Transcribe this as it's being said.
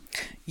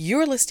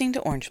You're listening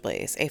to Orange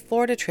Blaze, a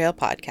Florida Trail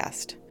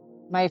podcast.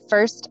 My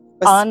first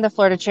Was on the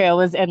Florida Trail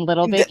was in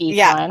Little Big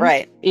yeah, Econ.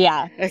 right.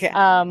 Yeah. Okay.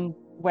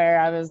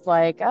 Where I was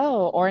like,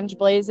 oh, orange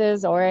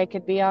blazes, or I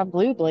could be on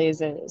blue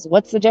blazes.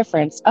 What's the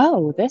difference?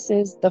 Oh, this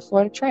is the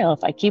Florida Trail.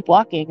 If I keep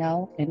walking,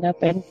 I'll end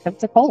up in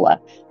Pensacola.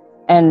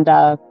 And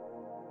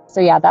so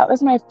yeah, that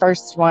was my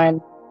first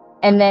one.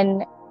 And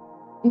then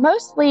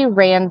mostly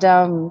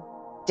random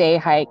day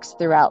hikes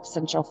throughout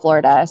Central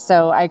Florida.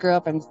 So I grew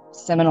up in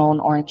Seminole and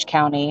Orange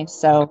County.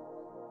 So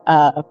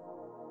uh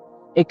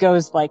it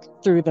goes like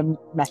through the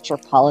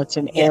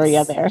metropolitan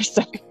area Yes. there.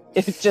 So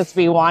it'd just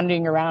be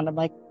wandering around. I'm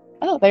like,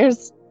 oh,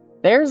 there's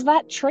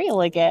that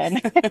trail again.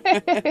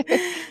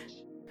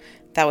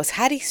 That was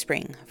Hattie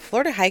Spring,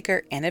 Florida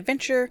hiker and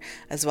adventurer,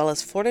 as well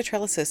as Florida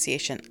Trail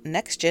Association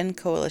Next Gen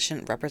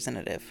Coalition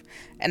representative.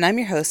 And I'm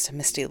your host,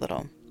 Misty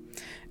Little.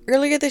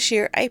 Earlier this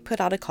year, I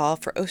put out a call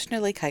for Ocean or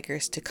Lake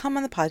hikers to come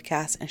on the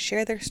podcast and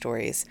share their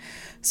stories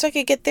so I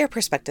could get their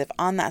perspective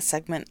on that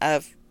segment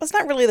of, well, it's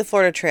not really the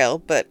Florida Trail,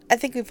 but I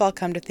think we've all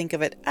come to think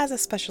of it as a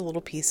special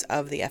little piece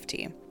of the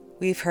FT.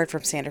 We've heard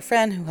from Sandra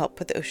Friend, who helped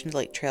put the Ocean to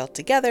Lake Trail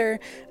together,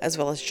 as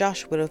well as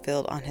Josh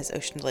Widowfield on his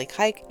Ocean to Lake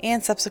hike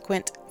and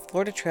subsequent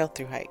Florida Trail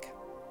Thru-Hike.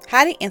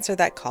 Hattie answered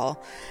that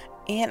call,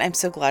 and I'm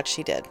so glad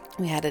she did.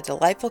 We had a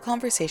delightful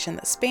conversation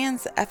that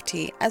spans the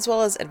FT as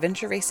well as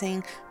adventure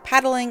racing,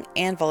 paddling,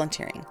 and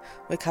volunteering.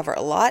 We cover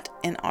a lot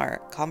in our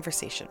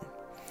conversation.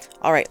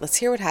 All right, let's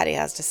hear what Hattie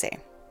has to say.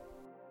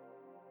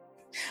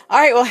 All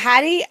right, well,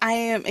 Hattie, I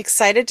am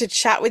excited to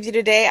chat with you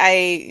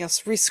today.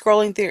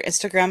 Re-scrolling through your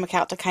Instagram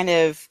account to kind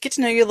of get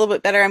to know you a little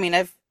bit better. I mean,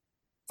 I've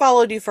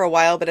followed you for a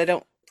while, but I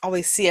don't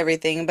always see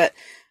everything. But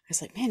I was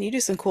like, man, you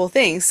do some cool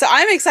things. So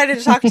I'm excited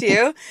to talk to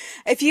you.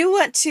 If you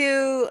want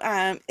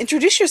to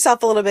introduce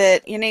yourself a little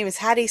bit, your name is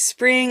Hattie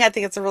Spring. I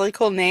think it's a really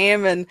cool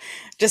name, and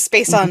just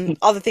based on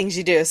all the things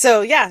you do.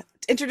 So yeah,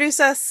 introduce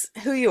us,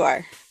 who you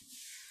are.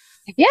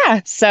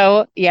 Yeah.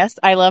 So yes,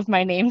 I love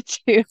my name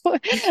too.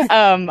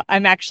 I'm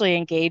actually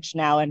engaged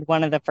now, and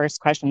one of the first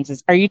questions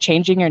is, "Are you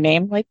changing your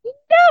name?" Like,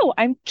 no,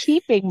 I'm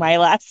keeping my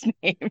last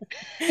name.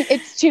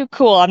 It's too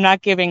cool. I'm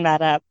not giving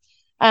that up.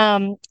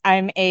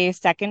 I'm a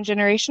second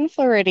generation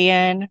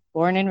Floridian,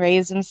 born and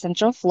raised in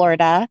Central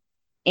Florida,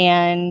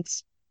 and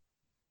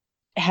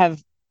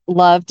have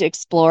loved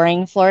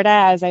exploring Florida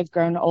as I've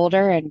grown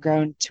older and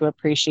grown to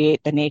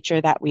appreciate the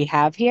nature that we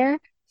have here.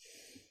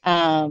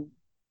 Um,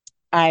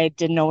 I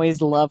didn't always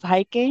love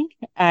hiking.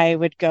 I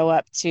would go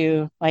up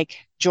to like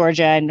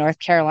Georgia and North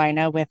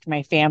Carolina with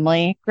my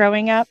family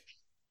growing up,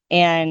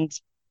 and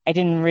I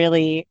didn't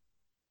really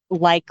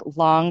like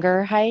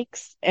longer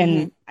hikes. Mm-hmm.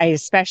 And I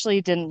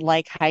especially didn't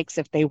like hikes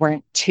if they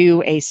weren't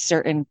to a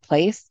certain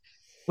place.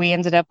 We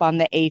ended up on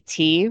the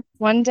AT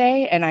one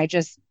day, and I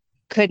just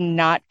could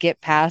not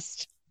get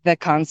past the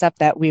concept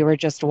that we were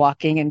just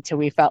walking until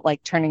we felt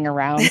like turning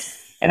around.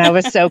 And I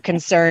was so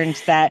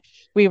concerned that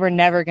we were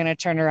never going to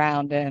turn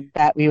around and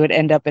that we would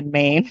end up in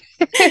Maine.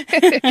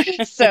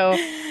 So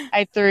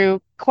I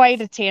threw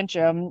quite a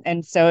tantrum.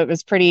 And so it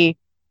was pretty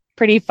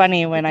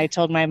funny when I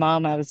told my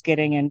mom I was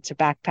getting into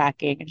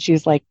backpacking, and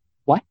she's like,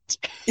 "What?"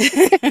 Do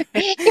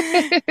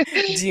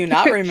you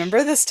not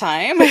remember this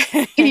time?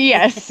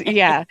 Yes,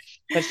 yeah.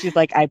 But she's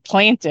like, "I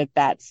planted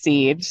that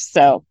seed."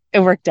 So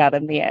it worked out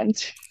in the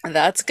end.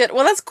 That's good.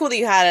 Well, that's cool that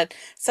you had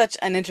such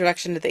an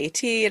introduction to the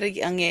AT at a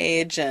young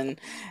age, and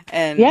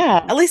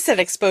Yeah. at least that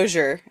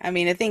exposure. I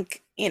mean, I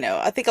think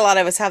a lot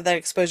of us have that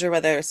exposure,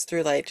 whether it's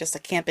through like just a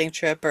camping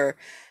trip or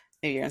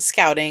maybe you're in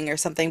scouting or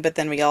something, but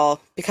then we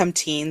all become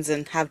teens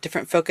and have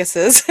different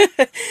focuses.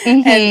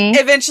 And Hmm.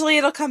 eventually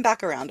it'll come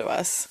back around to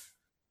us.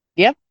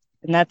 Yep.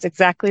 And that's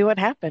exactly what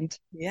happened.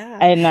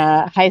 Yeah. In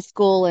high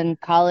school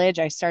and college,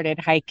 I started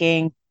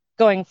hiking,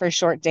 going for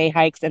short day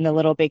hikes in the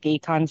Little Big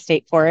Econ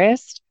State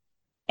Forest.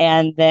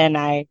 And then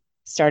I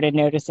started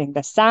noticing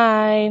the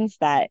signs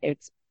that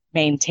it's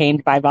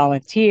maintained by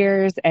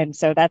volunteers. And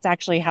so that's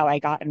actually how I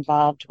got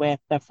involved with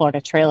the Florida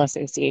Trail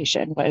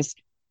Association, was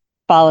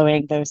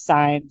following those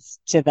signs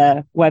to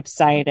the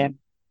website and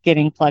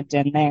getting plugged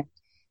in there.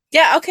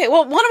 Yeah, okay.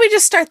 Well, why don't we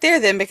just start there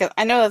then? Because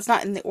I know that's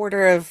not in the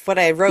order of what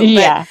I wrote, but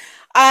Yeah.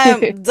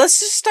 let's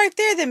just start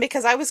there then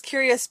because I was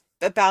curious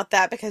about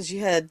that because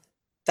you had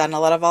done a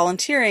lot of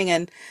volunteering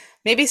and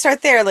maybe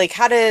start there. Like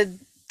how did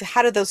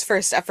those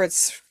first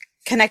efforts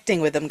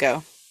connecting with them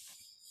go?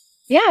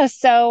 Yeah,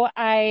 so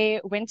I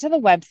went to the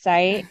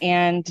website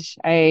and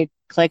I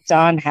clicked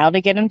on how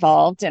to get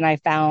involved, and I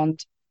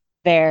found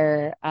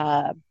their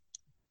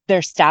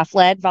their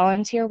staff-led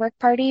volunteer work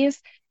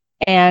parties.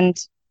 And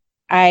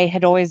I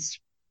had always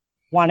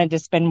wanted to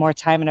spend more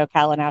time in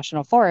Ocala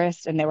National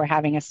Forest, and they were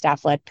having a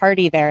staff-led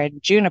party there in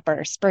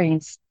Juniper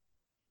Springs,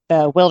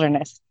 the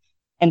wilderness.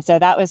 And so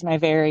that was my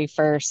very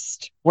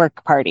first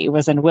work party,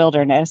 was in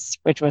wilderness,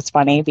 which was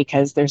funny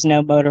because there's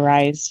no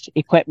motorized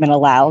equipment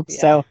allowed. Yeah.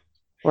 So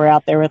we're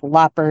out there with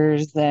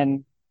loppers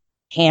and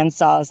hand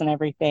saws and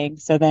everything.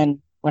 So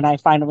then when I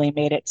finally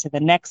made it to the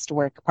next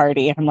work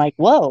party. And I'm like,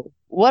 whoa,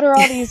 what are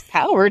all these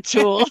power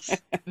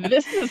tools?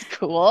 This is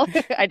cool.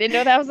 I didn't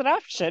know that was an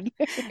option.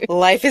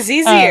 Life is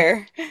Uh,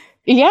 easier.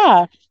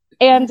 yeah.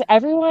 And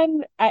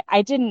everyone,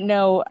 I didn't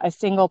know a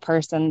single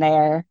person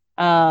there.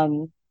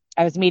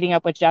 I was meeting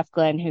up with Jeff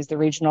Glenn, who's the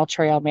regional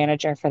trail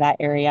manager for that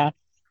area.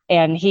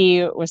 And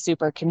he was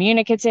super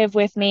communicative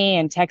with me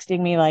and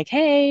texting me like,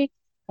 hey,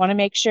 want to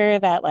make sure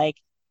that like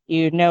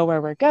you know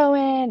where we're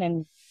going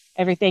and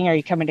everything. Are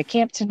you coming to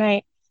camp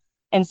tonight?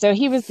 And so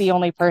he was the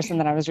only person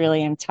that I was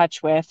really in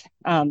touch with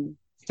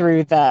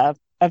through the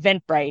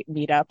Eventbrite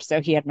meetup. So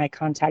he had my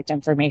contact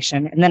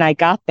information. And then I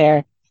got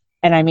there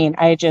and I mean,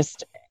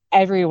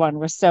 everyone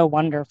was so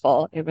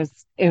wonderful. It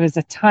was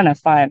a ton of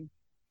fun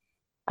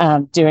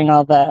doing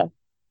all the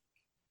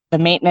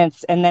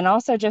maintenance and then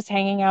also just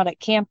hanging out at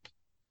camp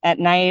at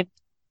night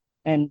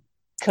and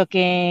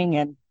cooking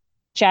and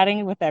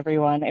chatting with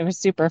everyone. It was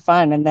super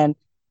fun. And then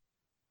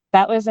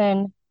that was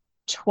in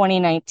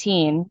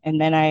 2019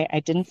 and then I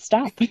didn't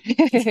stop.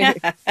 Yeah.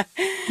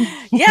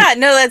 Yeah,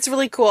 no, that's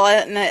really cool.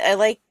 And I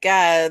like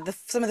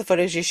some of the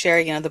photos you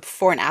share, the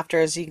before and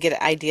afters, you get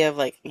an idea of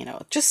like,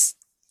 just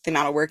the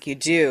amount of work you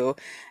do.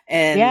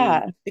 And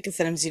Yeah. because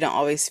sometimes you don't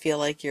always feel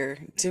like you're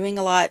doing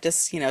a lot,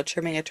 just,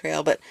 trimming a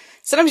trail, but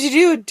sometimes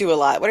you do a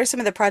lot. What are some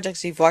of the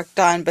projects you've worked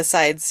on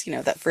besides,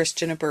 that first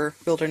Juniper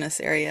Wilderness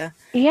area?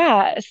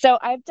 Yeah, so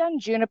I've done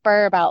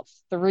Juniper about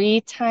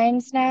 3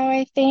 times now,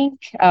 I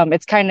think.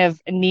 It's kind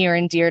of near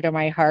and dear to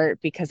my heart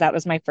because that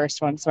was my first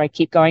one, so I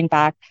keep going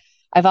back.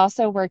 I've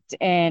also worked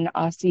in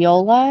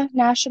Osceola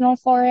National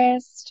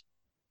Forest,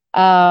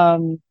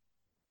 um,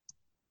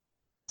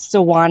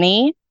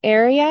 Sewanee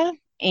area,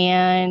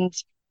 and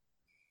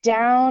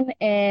down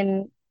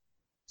in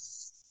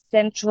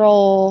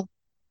central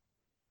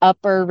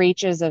upper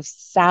reaches of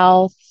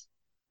South.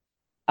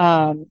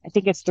 I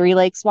think it's Three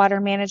Lakes Water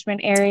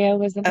Management Area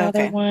was another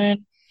Okay.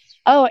 one.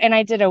 Oh, and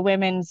I did a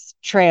women's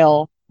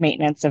trail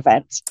maintenance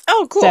event.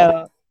 Oh, cool.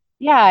 So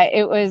yeah,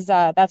 it was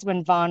that's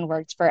when Vaughn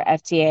worked for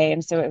FTA.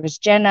 And so it was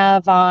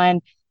Jenna,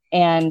 Vaughn,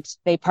 and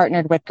they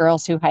partnered with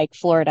Girls Who Hike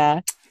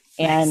Florida.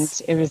 And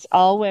Nice. it was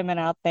all women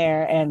out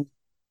there and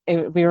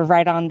we were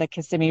right on the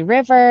Kissimmee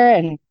River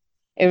and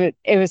it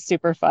was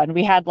super fun.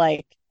 We had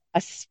like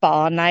a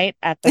spa night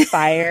at the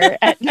fire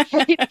at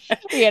night.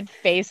 We had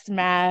face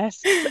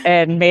masks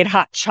and made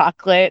hot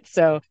chocolate.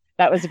 So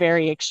that was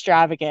very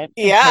extravagant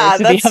compared Yeah,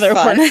 to the that's other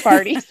fun. work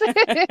parties.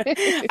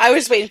 I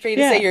was waiting for you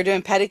to say Yeah. you're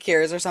doing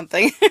pedicures or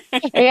something.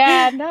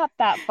 Yeah, not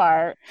that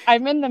far.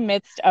 I'm in the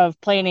midst of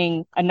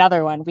planning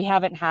another one. We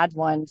haven't had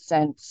one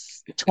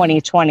since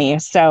 2020.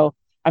 So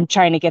I'm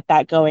trying to get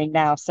that going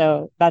now.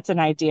 So that's an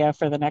idea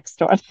for the next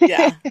one.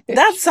 Yeah,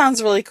 that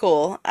sounds really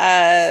cool.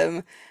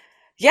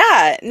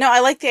 Yeah, no, I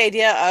like the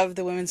idea of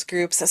the women's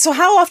groups. So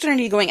how often are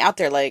you going out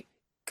there? Like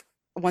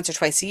once or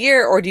twice a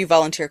year, or do you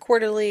volunteer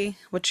quarterly?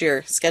 What's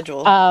your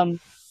schedule? um,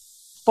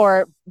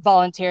 for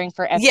volunteering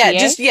for Yeah, FTA.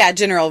 just yeah,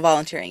 general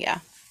volunteering, yeah,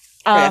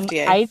 for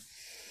FDA.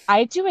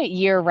 I do it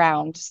year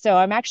round. So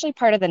I'm actually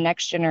part of the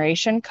Next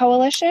Generation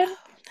Coalition. Oh,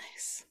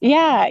 nice.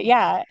 Yeah,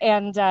 yeah.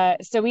 And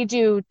so we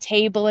do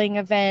tabling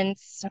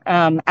events,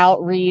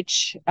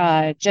 outreach.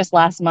 Just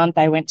last month,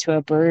 I went to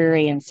a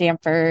brewery in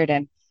Sanford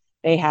and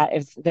they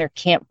had their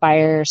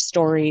campfire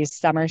stories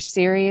summer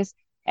series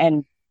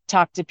and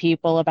talked to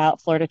people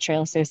about Florida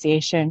Trail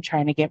Association,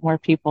 trying to get more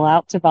people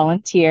out to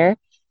volunteer.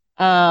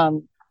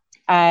 Um,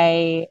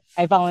 I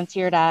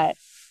volunteered at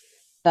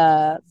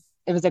the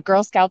it was a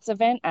Girl Scouts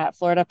event at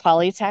Florida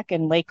Polytech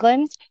in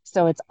Lakeland.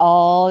 So it's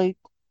all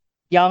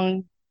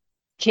young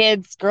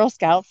kids, Girl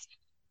Scouts.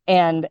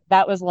 And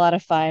that was a lot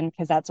of fun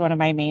because that's one of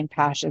my main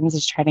passions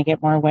is trying to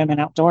get more women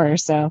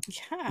outdoors. So,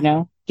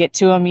 Yeah. get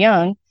to them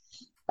young.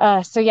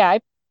 So yeah,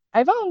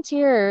 I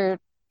volunteer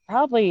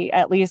probably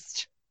at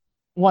least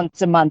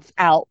once a month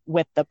out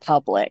with the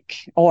public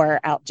or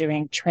out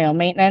doing trail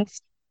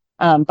maintenance.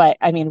 But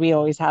I mean, we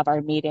always have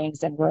our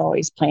meetings and we're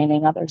always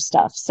planning other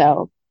stuff.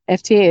 So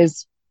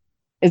FTA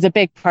is a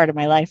big part of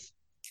my life.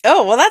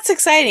 Oh, well, that's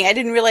exciting. I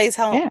didn't realize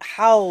how Yeah.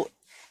 how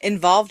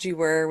involved you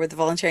were with the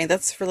volunteering.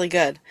 That's really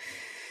good.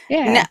 Now,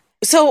 Yeah.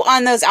 so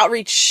on those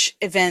outreach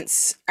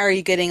events, are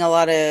you getting a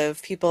lot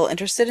of people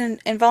interested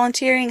in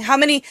volunteering? How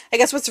many, I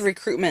guess, what's the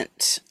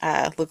recruitment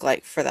look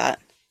like for that?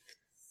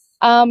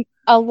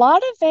 A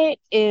lot of it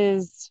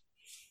is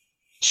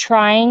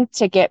trying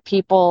to get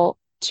people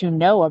to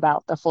know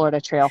about the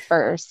Florida Trail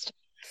first,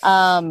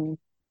 um,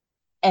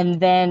 and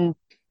then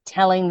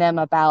telling them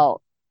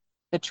about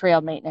the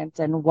trail maintenance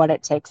and what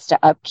it takes to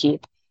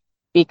upkeep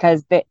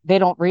because they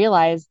don't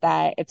realize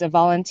that it's a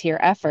volunteer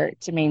effort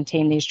to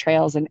maintain these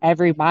trails and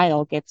every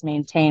mile gets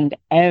maintained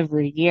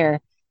every year.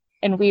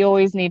 And we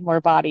always need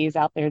more bodies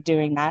out there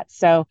doing that.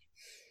 So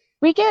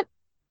we get,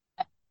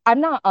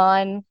 I'm not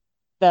on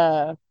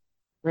the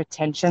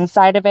retention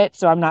side of it.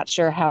 So I'm not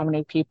sure how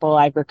many people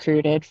I've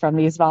recruited from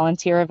these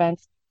volunteer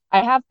events.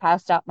 I have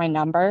passed out my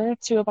number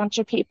to a bunch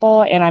of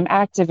people and I'm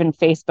active in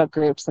Facebook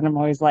groups and I'm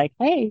always like,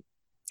 hey,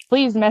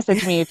 please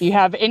message me if you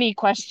have any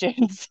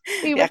questions.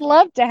 We Yeah, would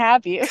love to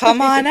have you.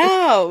 come on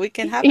out. We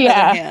can have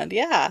another Yeah, hand.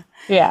 Yeah.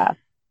 yeah,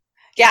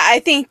 Yeah, I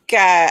think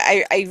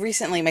I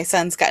recently, my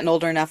son's gotten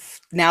older enough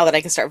now that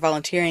I can start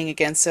volunteering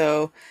again.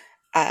 So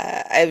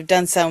I've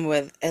done some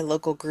with a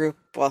local group.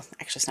 Well,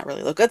 actually, it's not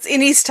really local. It's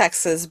in East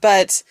Texas,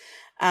 but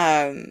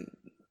um,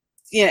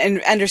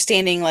 and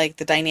understanding like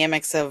the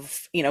dynamics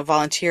of,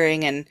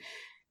 volunteering and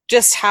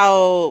just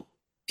how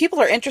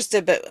people are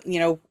interested, but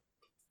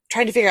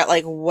trying to figure out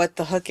like what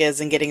the hook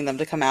is and getting them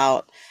to come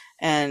out.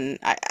 And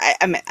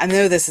I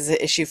know this is an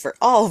issue for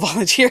all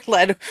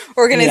volunteer-led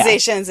yeah.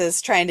 organizations,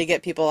 is trying to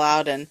get people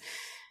out, and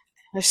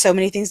there's so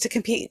many things to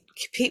compete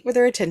with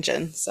their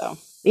attention. So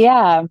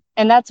Yeah,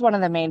 and that's one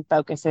of the main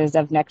focuses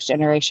of Next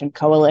Generation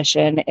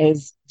Coalition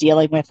is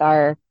dealing with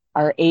our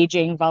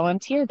aging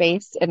volunteer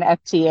base in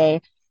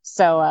FTA.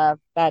 So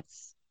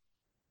that's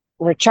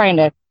we're trying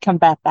to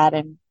combat that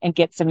and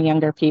get some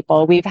younger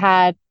people. We've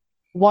had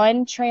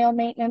one trail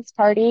maintenance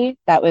party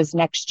that was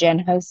Next Gen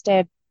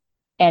hosted,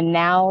 and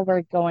now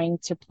we're going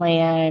to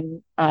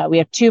plan. We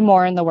have two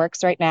more in the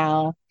works right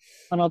now.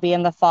 One will be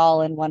in the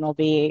fall, and one will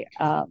be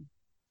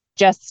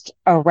just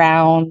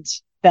around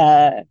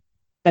the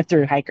the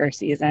Thru-Hiker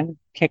season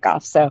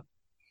kickoff. So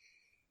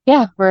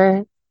yeah,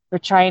 we're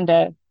trying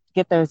to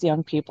get those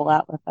young people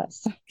out with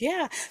us.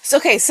 yeah. So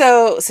okay.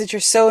 So since you're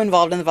so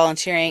involved in the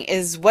volunteering,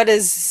 what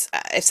is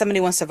if somebody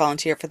wants to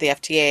volunteer for the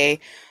FTA,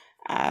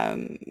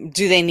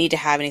 do they need to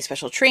have any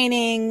special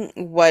training?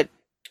 What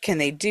can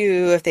they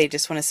do if they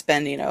just want to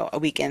spend, a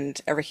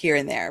weekend over here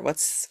and there?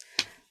 What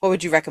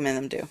would you recommend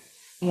them do?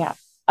 Yeah.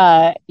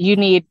 You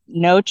need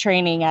no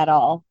training at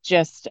all,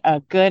 just a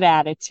good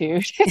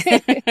attitude.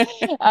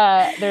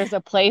 There's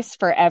a place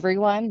for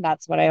everyone.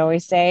 That's what I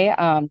always say.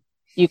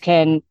 You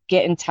can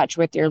get in touch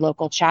with your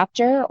local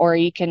chapter, or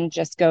you can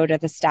just go to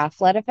the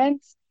staff-led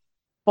events.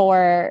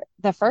 For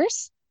the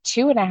first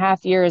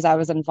 2.5 years I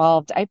was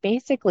involved, I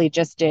basically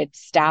just did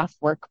staff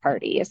work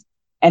parties.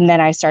 And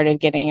then I started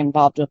getting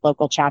involved with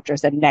local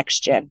chapters and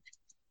Next Gen.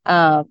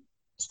 Um,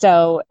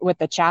 so with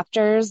the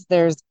chapters,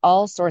 there's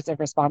all sorts of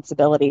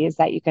responsibilities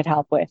that you could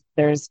help with.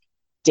 There's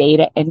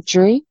data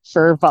entry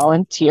for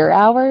volunteer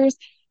hours.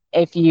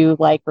 If you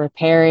like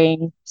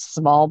repairing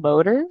small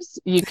motors,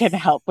 you can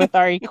help with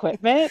our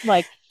equipment.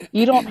 Like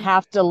you don't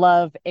have to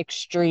love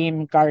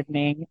extreme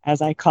gardening,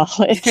 as I call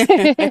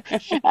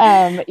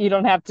it. You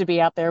don't have to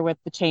be out there with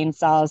the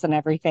chainsaws and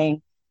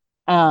everything.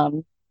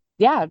 Um,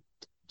 yeah,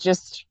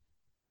 just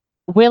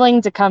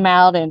willing to come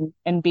out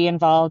and be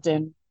involved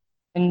and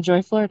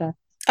enjoy Florida.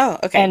 Oh,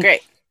 okay, And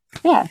great.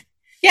 yeah,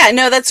 Yeah,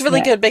 no, that's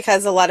really yeah, good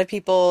because a lot of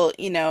people,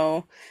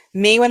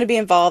 may want to be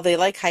involved. They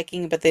like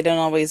hiking, but they don't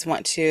always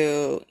want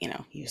to,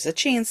 use a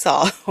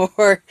chainsaw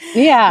or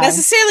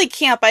yeah, necessarily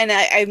camp.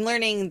 I'm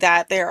learning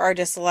that there are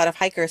just a lot of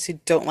hikers who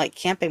don't like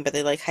camping, but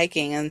they like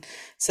hiking, and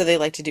so they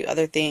like to do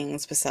other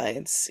things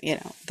besides,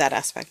 that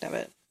aspect of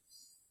it.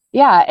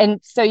 yeah. And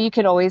so you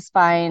could always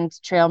find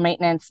trail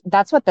maintenance.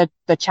 That's what the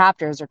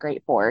chapters are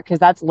great for because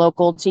that's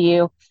local to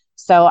you.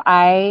 So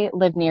I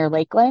live near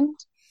Lakeland,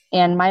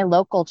 and my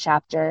local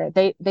chapter,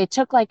 they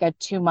took like a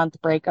 2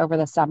 month break over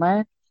the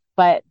summer,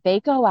 but they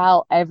go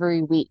out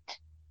every week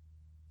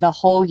the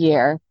whole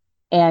year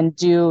and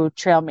do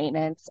trail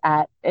maintenance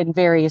at in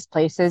various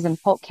places in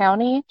Polk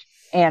County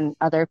and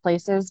other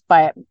places.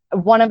 But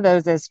one of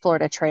those is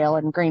Florida Trail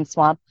in Green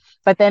Swamp,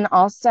 but then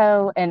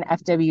also an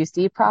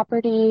FWC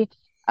property,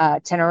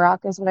 Tenor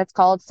Rock is what it's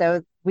called.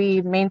 So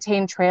we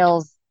maintain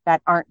trails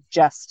that aren't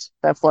just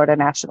the Florida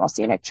National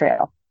Scenic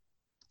Trail.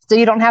 So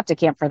you don't have to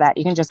camp for that.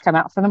 You can just come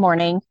out for the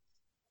morning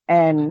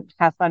and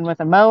have fun with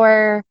a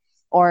mower,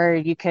 or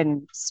you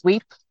can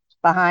sweep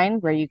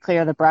behind where you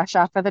clear the brush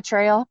off of the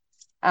trail.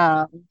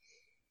 Um,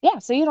 yeah,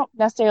 so you don't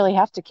necessarily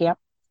have to camp.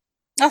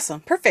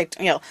 Awesome, perfect.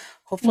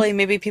 Hopefully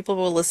maybe people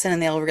will listen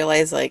and they'll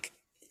realize like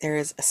there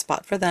is a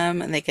spot for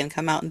them and they can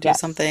come out and do Yes.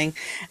 something.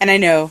 And I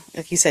know,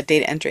 like you said,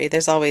 data entry,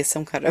 there's always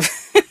some kind of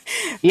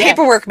Yes.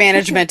 paperwork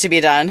management to be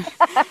done.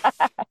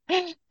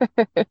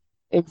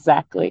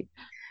 Exactly.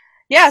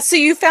 Yeah, so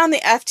you found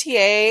the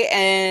FTA,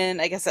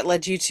 and I guess that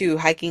led you to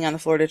hiking on the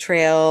Florida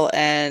Trail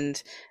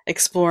and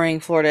exploring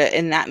Florida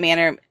in that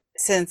manner.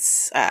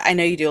 Since I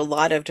know you do a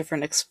lot of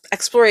different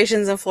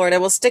explorations in Florida,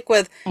 we'll stick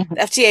with Hmm.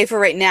 the FTA for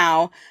right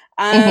now.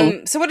 Hmm.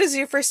 So what is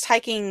your first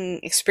hiking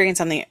experience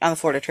on the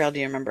Florida Trail? Do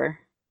you remember?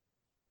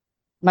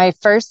 My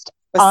first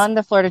Was on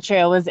the Florida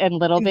Trail was in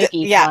Little Big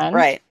yeah, Econ.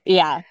 right.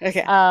 Yeah.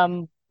 Okay.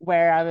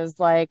 Where I was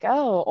like,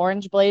 oh,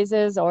 orange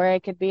blazes, or I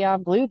could be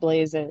on blue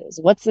blazes.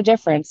 What's the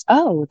difference?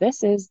 Oh,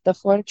 this is the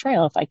Florida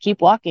Trail. If I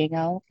keep walking,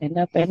 I'll end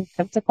up in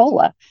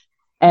Pensacola.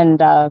 And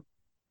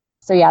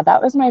so yeah,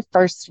 that was my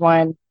first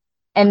one.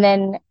 And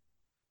then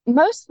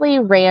mostly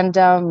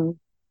random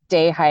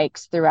day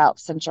hikes throughout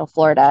Central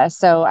Florida.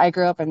 So I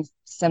grew up in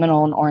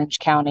Seminole and Orange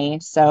County.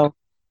 So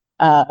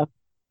uh,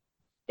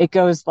 it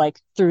goes like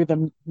through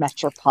the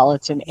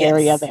metropolitan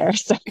area Yes. there.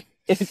 So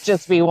it'd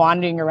just be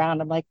wandering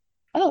around. I'm like,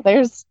 oh,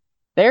 there's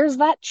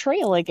that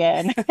trail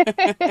again.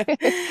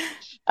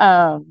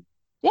 um,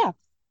 yeah.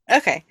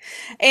 Okay.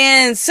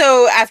 And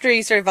so after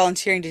you started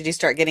volunteering, did you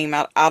start getting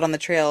out on the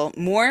trail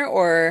more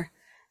or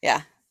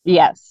yeah.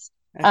 Yes.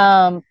 Okay.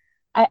 Um,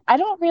 I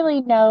don't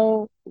really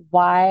know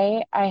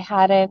why I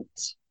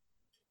hadn't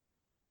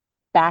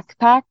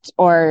backpacked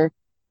or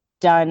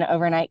done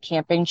overnight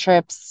camping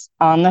trips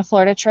on the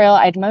Florida Trail.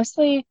 I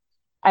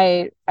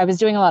was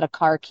doing a lot of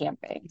car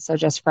camping, so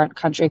just front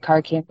country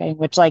car camping,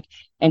 which like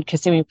in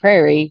Kissimmee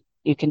Prairie,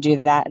 you can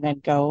do that and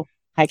then go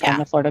hike on Yeah.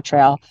 the Florida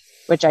Trail,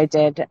 which I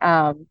did.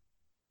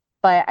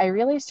 But I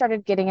really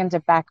started getting into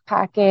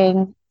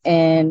backpacking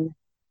in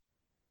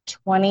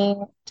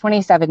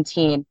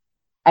 2017.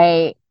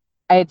 I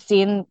I had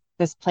seen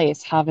this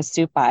place,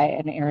 Havasupai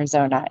in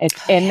Arizona.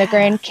 It's Oh in the yeah.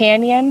 Grand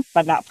Canyon,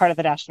 but not part of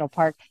the national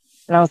park.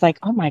 And I was like,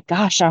 oh my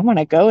gosh, I want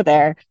to go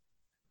there.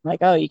 Like,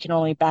 oh, you can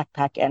only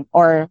backpack in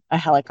or a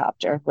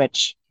helicopter,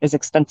 which is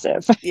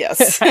expensive.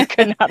 Yes. I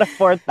could not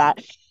afford that.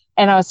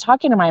 And I was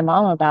talking to my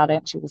mom about it.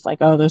 And she was like,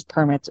 oh, those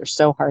permits are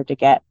so hard to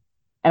get.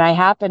 And I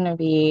happened to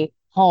be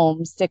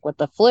home sick with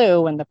the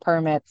flu when the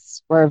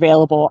permits were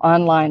available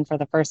online for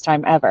the first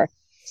time ever.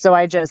 So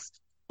I just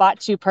bought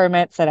two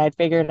permits that I'd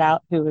figured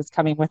out who was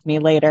coming with me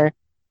later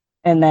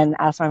and then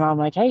asked my mom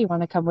like, hey, you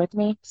want to come with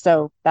me?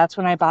 So that's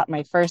when I bought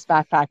my first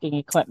backpacking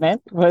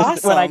equipment,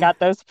 was when I Awesome. got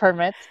those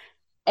permits.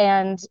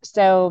 And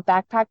so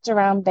backpacked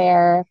around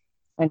there,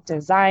 went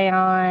to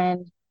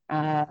Zion,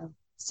 uh,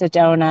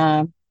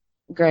 Sedona,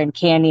 Grand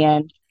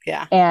Canyon.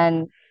 Yeah.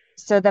 And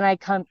so then I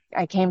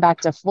came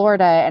back to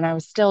Florida and I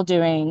was still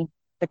doing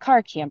the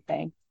car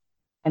camping.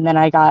 And then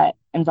I got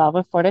involved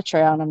with Florida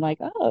Trail and I'm like,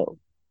 oh,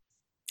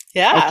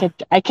 Yeah.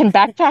 I can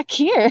backpack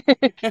here.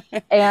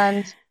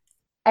 And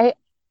I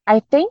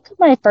I think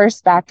my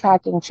first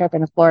backpacking trip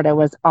in Florida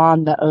was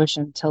on the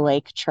Ocean to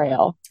Lake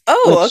Trail,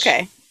 Oh, which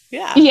okay.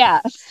 Yeah.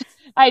 yes,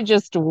 I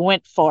just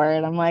went for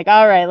it. I'm like,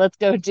 all right, let's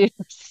go do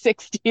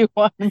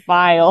 61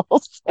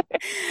 miles.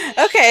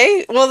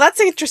 Okay. Well, that's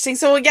interesting.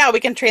 So, yeah, we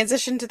can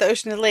transition to the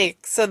Ocean and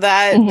Lake. So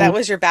that Mhm.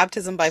 was your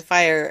baptism by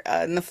fire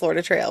in the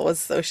Florida Trail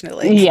was the Ocean and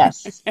Lake.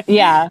 Yes.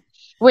 Yeah.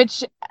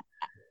 Which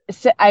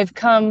I've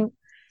come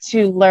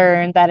to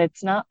learn that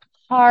it's not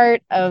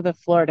part of the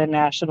Florida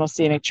National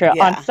Scenic Trail.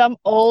 On Yeah. some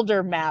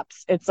older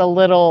maps, it's a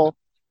little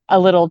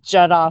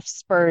jut off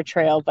spur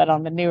trail, but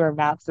on the newer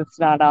maps, it's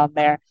not on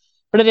there.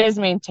 But it is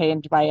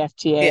maintained by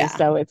FTA, Yeah.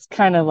 so it's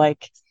kind of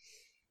like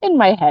in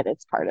my head,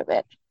 it's part of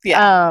it.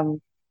 Yeah.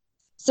 Um,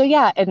 so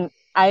yeah, and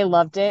I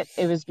loved it.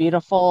 It was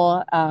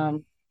beautiful.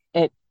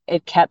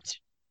 It kept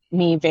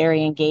me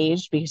very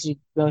engaged because you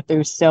go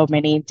through so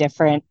many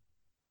different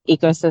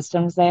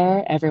ecosystems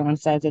there. Everyone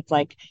says it's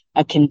like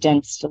a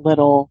condensed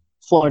little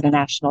Florida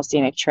National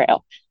Scenic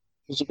Trail.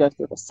 You go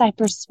through the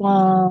cypress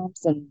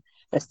swamps and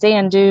the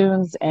sand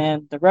dunes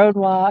and the road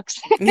walks.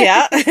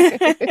 Yeah.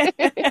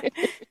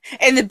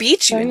 And the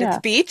beach, you So went to the yeah.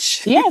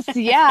 beach. Yes,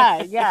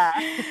 yeah, yeah.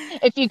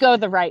 If you go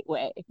the right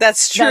way.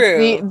 That's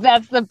true.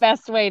 That's the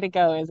best way to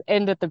go is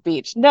end at the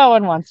beach. No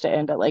one wants to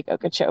end at Lake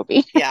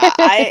Okeechobee. Yeah,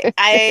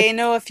 I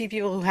know a few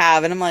people who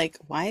have, and I'm like,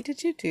 why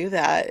did you do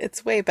that?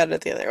 It's way better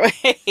the other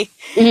way. I'm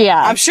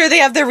Yeah, sure they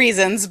have their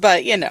reasons,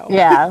 but you know.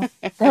 yeah.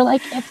 They're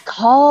like, it's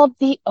called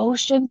the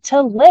ocean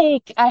to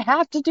lake. I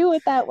have to do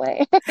it that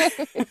way.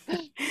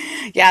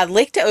 Yeah,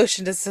 lake to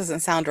ocean just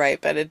doesn't sound right,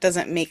 but it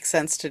doesn't make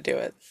sense to do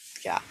it.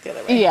 Yeah, the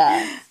other way.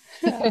 Yeah.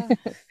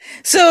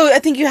 So I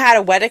think you had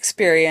a wet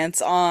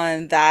experience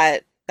on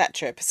that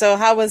trip. So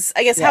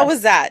I guess how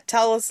was Yes. that?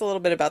 Tell us a little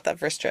bit about that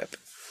first trip.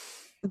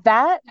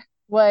 That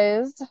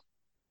was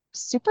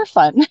super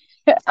fun.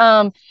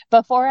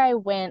 Before I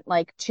went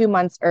like 2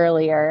 months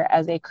earlier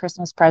as a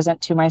Christmas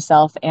present to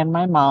myself and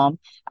my mom,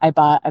 I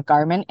bought a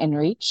Garmin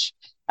InReach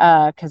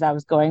because I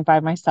was going by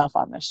myself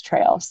on this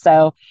trail.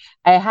 So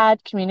I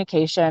had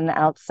communication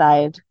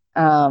outside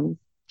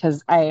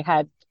because I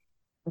had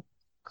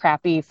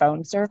crappy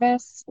phone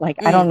service. Like,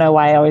 I don't Mm, know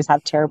why I always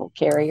have terrible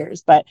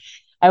carriers, but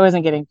I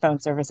wasn't getting phone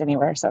service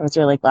anywhere. So I was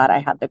really glad I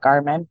had the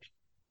Garmin.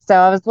 So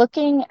I was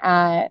looking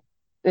at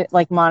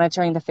like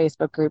monitoring the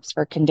Facebook groups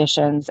for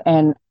conditions.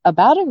 And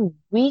about a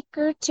week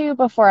or two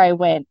before I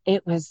went,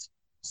 it was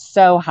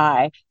so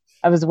high.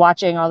 I was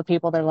watching all the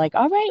people. They're like,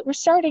 all right, we're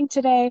starting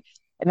today.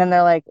 And then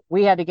they're like,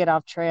 we had to get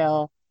off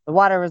trail. The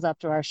water was up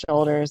to our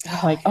shoulders. I'm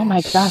oh like, my oh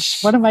my gosh, gosh.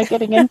 what am I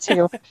getting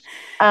into?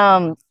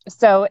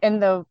 So in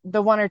the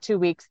 1 or 2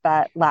 weeks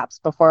that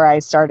lapsed before I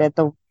started,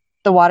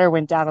 the water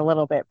went down a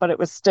little bit, but it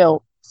was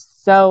still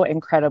so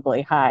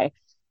incredibly high.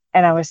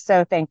 And I was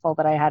so thankful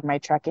that I had my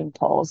trekking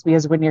poles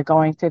because when you're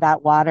going through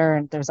that water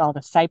and there's all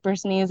the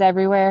cypress knees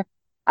everywhere,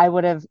 I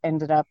would have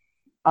ended up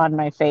on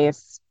my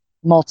face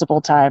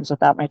multiple times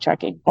without my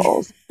trekking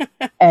poles.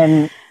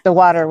 And the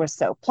water was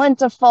so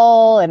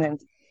plentiful and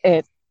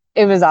it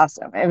it was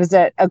awesome. It was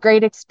a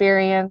great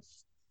experience.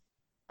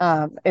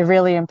 It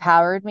really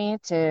empowered me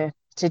to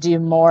do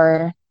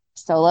more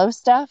solo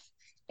stuff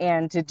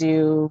and to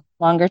do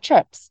longer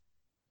trips.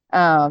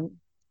 Um,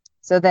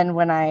 so then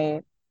when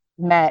I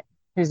met,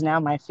 who's now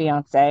my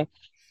fiance,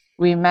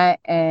 we met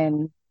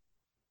in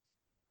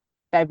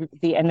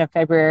the end of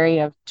February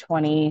of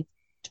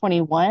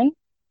 2021.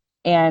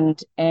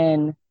 And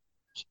in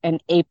in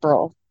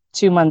April,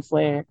 2 months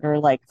later, or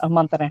like a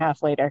month and a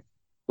half later,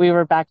 we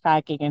were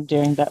backpacking and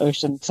doing the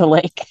ocean to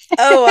lake.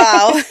 Oh,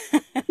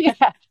 wow.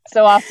 Yeah.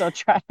 So also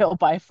trial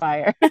by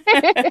fire.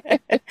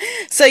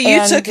 So you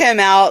took And him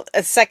out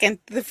a second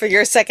for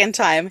your second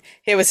time.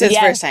 It was his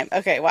first time. yes,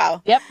 Okay,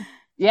 wow. yep.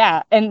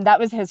 Yeah. And that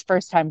was his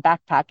first time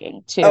backpacking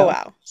Oh, too.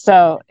 wow.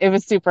 So it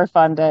was super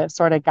fun to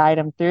sort of guide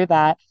him through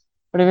that.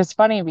 But it was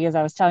funny because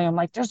I was telling him,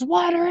 like, there's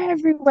water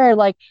everywhere,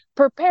 like,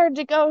 prepared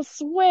to go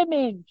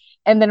swimming.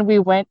 And then we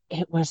went,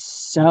 it was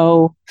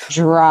so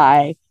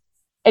dry.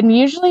 And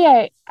usually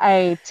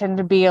I tend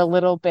to be a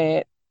little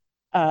bit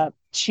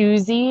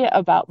choosy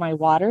about my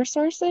water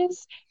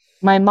sources.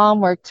 My mom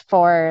worked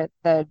for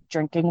the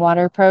drinking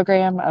water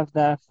program of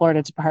the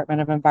Florida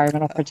Department of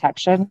Environmental Oh,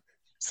 Protection.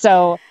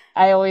 So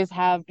I always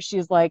have,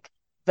 she's like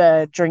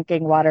the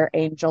drinking water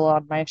angel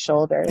on my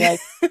shoulder. Like,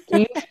 do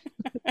you,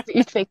 do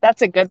you think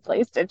that's a good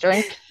place to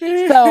drink?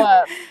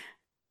 So,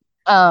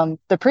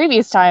 the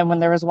previous time when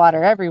there was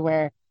water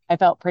everywhere, I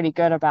felt pretty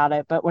good about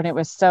it. But when it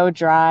was so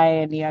dry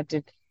and you had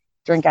to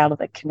drink out of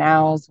the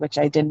canals, which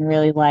I didn't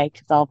really like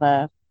because all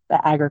the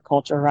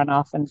agriculture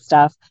runoff and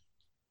stuff.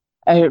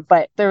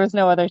 But there was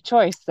no other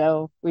choice,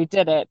 so we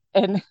did it,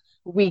 and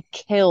we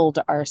killed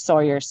our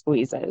Sawyer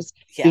squeezes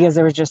yeah. because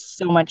there was just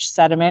so much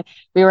sediment.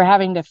 We were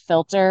having to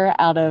filter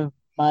out of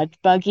mud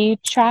buggy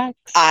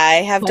tracks, I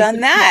have like done the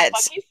small that.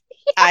 buggies.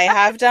 I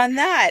have done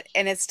that,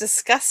 and it's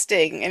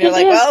disgusting. And you're It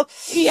like, is, well,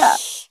 yeah.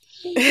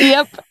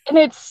 Yep. And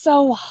it's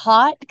so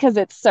hot because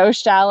it's so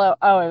shallow.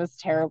 Oh, it was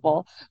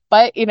terrible.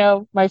 But,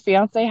 my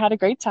fiance had a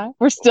great time.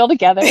 We're still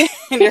together.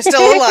 and you're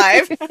still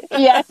alive.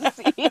 Yes.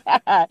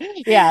 Yeah.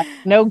 Yeah.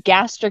 No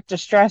gastric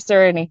distress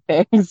or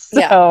anything. Yeah.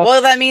 So,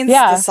 Well, that means the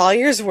yeah.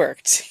 Sawyers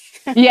worked.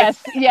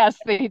 Yes. Yes,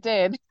 they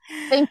did.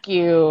 Thank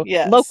you,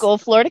 Yes. local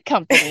Florida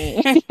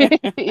company.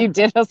 You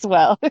did us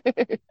well. So,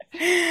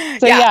 Yeah.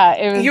 yeah,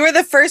 it You was, were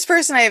the first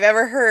person I've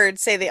ever heard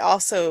say they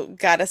also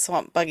got a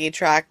swamp buggy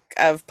track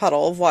of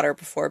puddle of water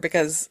before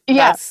because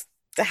yeah. that's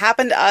that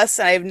happened to us,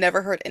 and I've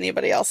never heard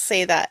anybody else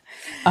say that.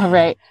 All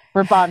right.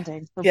 We're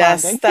bonding. We're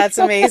Yes, bonding. that's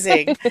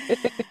amazing.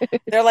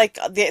 They're like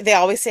they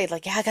always say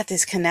like, yeah, I got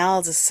these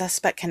canals, a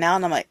suspect canal,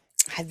 and I'm like,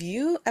 have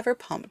you ever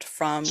pumped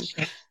from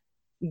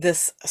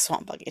this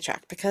swamp buggy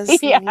track?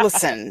 Because Yeah.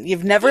 listen,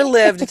 you've never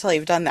lived until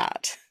you've done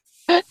that.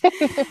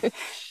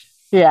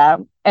 Yeah.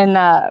 And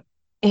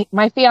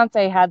my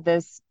fiance had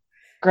this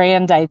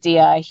grand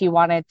idea. He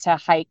wanted to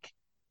hike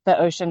the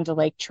Ocean to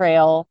Lake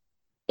Trail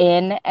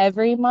in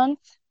every month,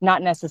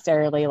 not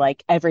necessarily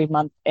like every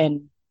month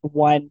in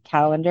one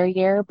calendar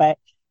year, but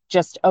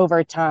just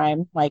over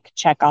time, like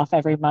check off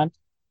every month.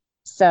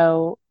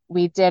 So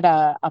we did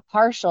a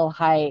partial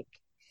hike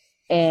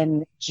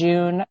in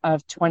June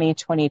of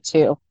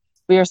 2022.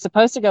 We were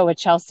supposed to go with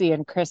Chelsea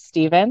and Chris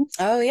Stevens,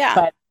 Oh yeah.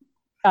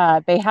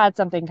 but they had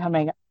something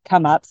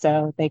come up,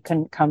 so they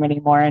couldn't come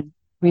anymore. And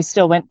we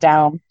still went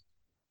down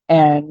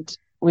and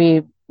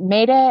we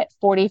made it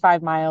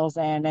 45 miles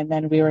in, and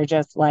then we were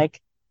just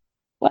like,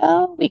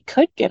 well, we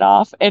could get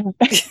off. And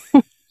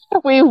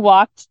we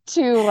walked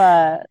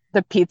to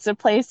the pizza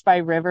place by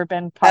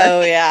Riverbend Park.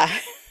 Oh yeah.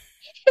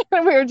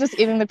 And we were just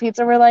eating the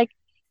pizza. We're like,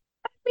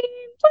 I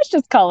mean, let's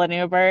just call an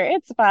Uber.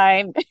 It's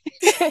fine.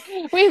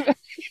 We've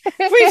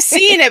We've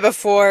seen it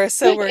before,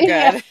 so we're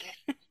yeah,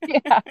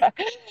 good.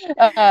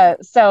 yeah.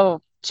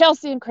 So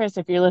Chelsea and Chris,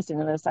 if you're listening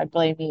to this, I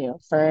blame you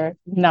for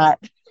not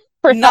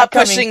Not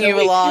coming. pushing So you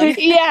we along.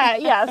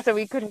 yeah. So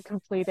we couldn't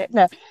complete it.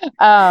 No.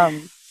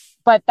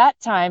 But that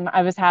time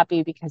I was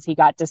happy because he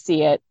got to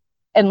see it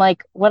and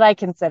like what I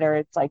consider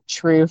it's like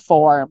true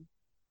form,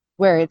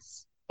 where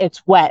it's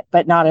wet,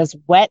 but not as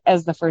wet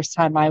as the first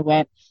time I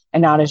went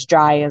and not as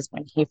dry as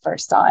when he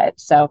first saw it.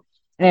 So,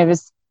 and it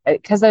was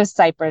because those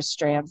cypress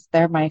strands,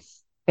 they're my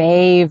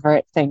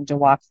favorite thing to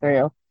walk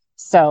through.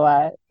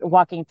 So,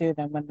 walking through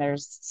them when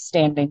there's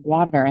standing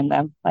water in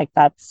them, like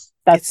that's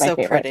It's my so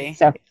favorite. pretty.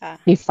 So Yeah.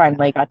 he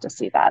finally got to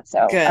see that. So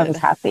I was Good.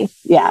 happy.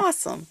 Yeah.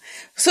 Awesome.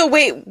 So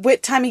wait,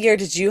 what time of year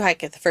did you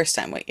hike it the first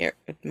time? What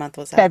month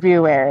was that?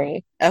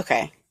 February.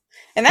 Okay.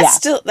 And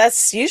Yeah.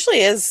 that's usually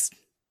is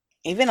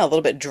even a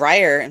little bit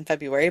drier in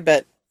February,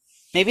 but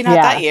maybe not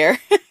that Yeah. year.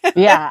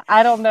 Yeah.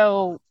 I don't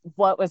know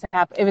what was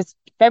happening. It was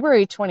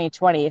February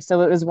 2020.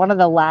 So it was one of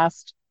the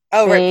last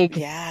Oh, right. big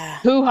Yeah.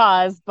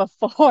 hoo-has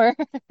before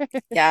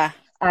Yeah.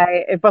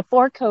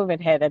 before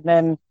COVID hit, and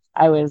then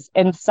I was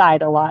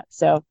inside a lot,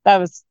 so that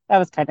was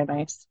kind of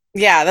nice.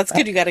 Yeah, that's But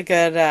good. You got a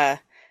good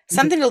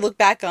something to look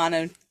back on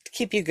and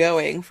keep you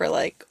going for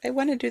like, I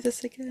want to do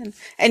this again.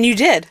 And you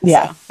did.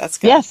 yeah, So that's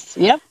good. yes,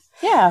 yep,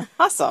 yeah,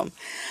 Awesome.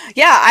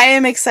 Yeah, I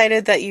am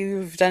excited that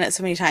you've done it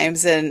so many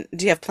times. And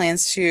do you have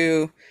plans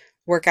to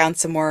work on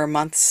some more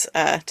months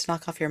to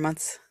knock off your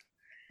months?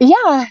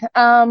 yeah.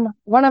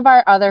 One of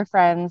our other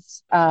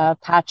friends,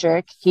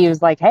 Patrick, he was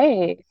like,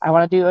 "Hey, I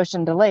want to do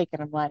Ocean to Lake,"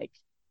 and I'm like,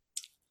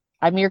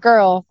 "I'm your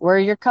girl. We're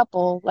your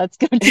couple. Let's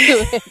go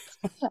do it."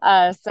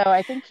 So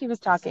I think he was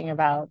talking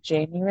about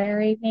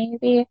January,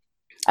 maybe.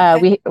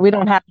 Okay. We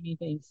don't have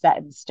anything set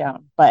in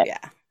stone, but Yeah.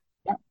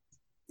 yeah,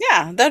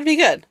 Yeah, that'd be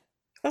good.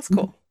 That's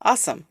cool.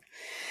 Awesome.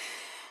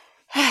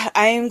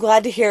 I'm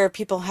glad to hear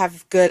people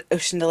have good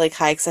ocean to lake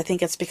hikes. I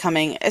think it's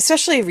becoming,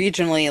 especially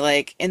regionally,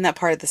 like in that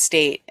part of the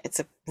state, it's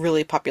a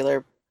really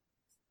popular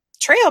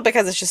trail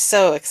because it's just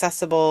so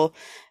accessible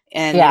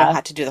and you don't Yeah.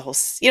 have to do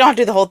you don't have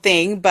to do the whole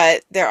thing,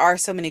 but there are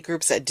so many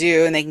groups that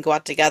do and they can go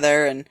out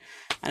together and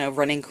I know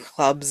running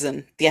clubs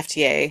and the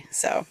FTA.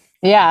 So,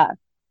 Yeah.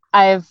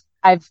 I've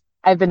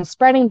been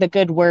spreading the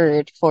good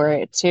word for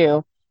it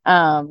too.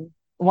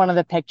 One of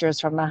the pictures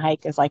from the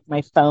hike is like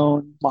my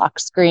phone lock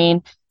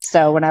screen.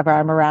 So whenever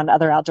I'm around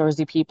other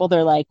outdoorsy people,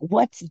 they're like,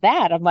 "What's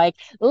that?" I'm like,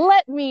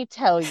 "Let me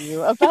tell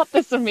you about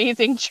this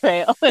amazing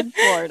trail in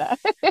Florida."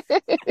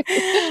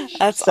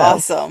 that's So,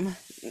 awesome.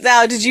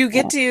 Now, did you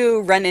get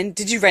yeah. to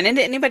did you run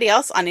into anybody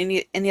else on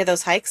any of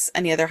those hikes?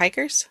 Any other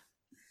hikers?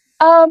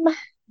 Um,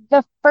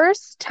 the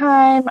first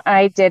time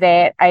I did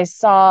it, I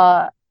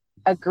saw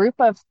a group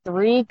of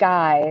three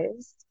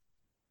guys,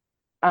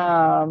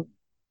 um,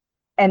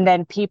 and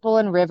then people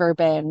in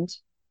Riverbend,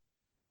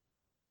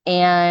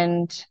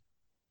 and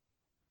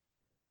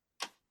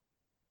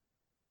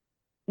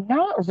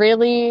not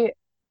really,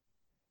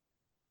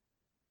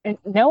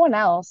 no one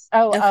else.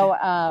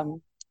 Okay.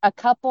 A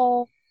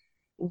couple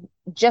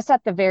just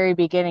at the very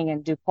beginning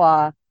in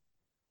Dupois.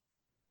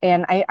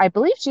 And I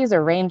believe she's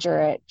a ranger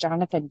at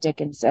Jonathan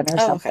Dickinson or Oh,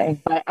 okay.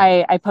 something. But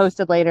I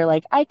posted later,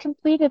 like, I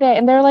completed it.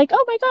 And they're like,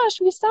 oh my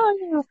gosh, we saw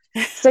you.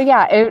 So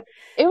yeah,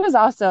 it was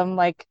awesome.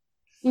 Like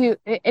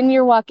and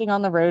you're walking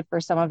on the road for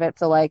some of it.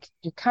 So like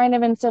you're kind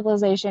of in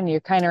civilization,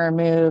 you're kind of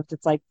removed.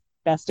 It's like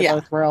best of Yeah.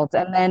 both worlds.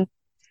 And then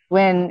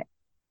when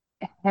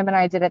him and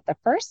I did it the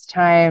first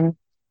time,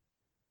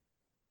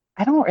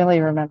 I don't really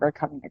remember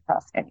coming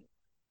across any.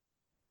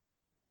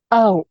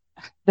 Oh,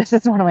 this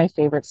is one of my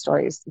favorite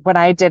stories. When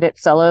I did it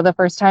solo the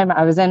first time,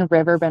 I was in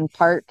Riverbend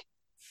Park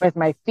with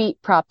my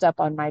feet propped up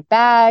on my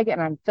bag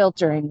and I'm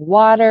filtering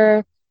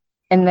water.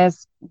 And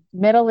this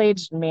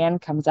middle-aged man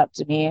comes up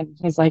to me and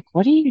he's like,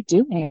 "What are you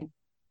doing?"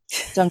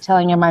 So I'm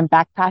telling him I'm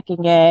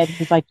backpacking it.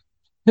 He's like,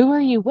 "Who are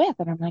you with?"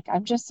 And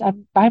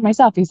I'm by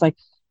myself. He's like,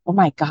 "Oh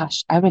my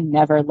gosh, I would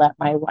never let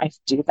my wife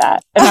do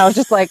that." And I was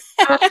just like,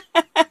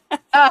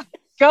 ah,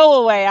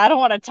 go away. I don't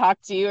want to talk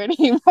to you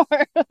anymore.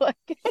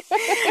 Like,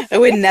 I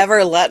would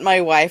never let my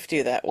wife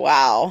do that.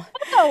 Wow.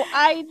 oh,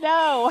 I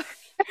know.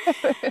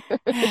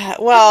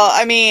 Well,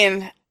 I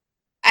mean,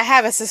 I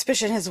have a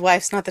suspicion his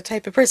wife's not the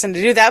type of person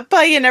to do that,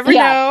 but you never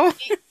Yeah.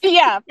 know.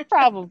 Yeah,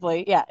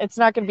 probably. Yeah, it's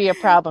not going to be a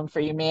problem for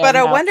you, But man.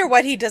 I No. wonder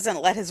what he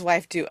doesn't let his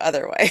wife do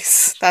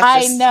otherwise. That's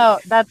I just, know.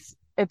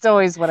 It's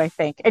always what I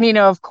think. And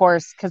of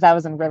course, because I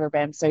was in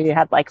Riverbend, so you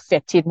had like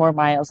 15 more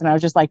miles, and I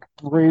was just like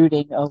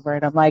brooding over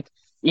it. I'm like,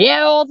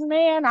 yeah, old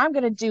man, I'm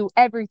going to do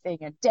everything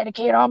and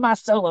dedicate all my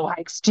solo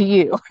hikes to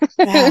you.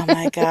 oh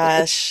my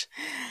gosh.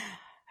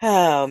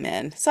 Oh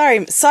man.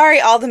 Sorry,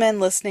 all the men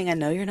listening. I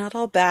know you're not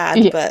all bad,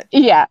 Yeah. but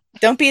Yeah.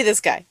 don't be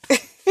this guy.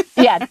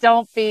 Yeah.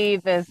 Don't be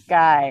this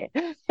guy.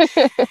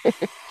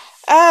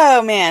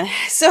 Oh man.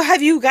 So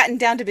have you gotten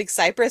down to Big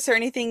Cypress or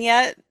anything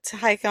yet to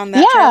hike on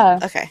that trail? Yeah.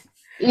 Okay.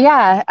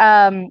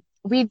 Yeah.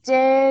 We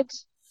did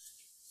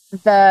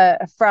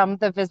from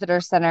the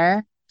visitor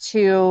center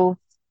to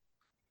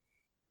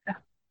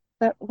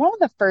one of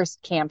the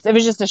first camps. It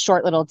was just a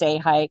short little day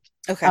hike.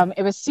 Okay.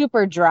 It was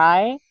super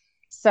dry,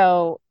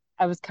 so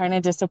I was kind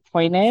of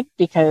disappointed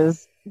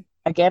because,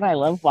 again, I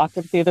love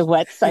walking through the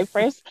wet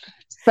cypress.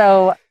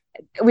 So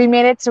we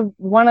made it to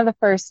one of the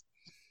first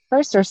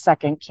or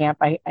second camp.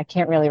 I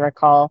can't really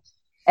recall.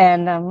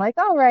 And I'm like,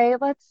 all right,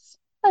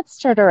 let's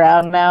turn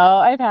around now.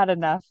 I've had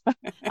enough.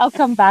 I'll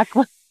come back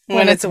when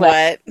When it's it's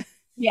wet. wet.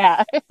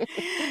 Yeah.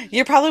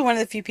 You're probably one of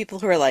the few people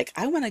who are like,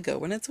 I want to go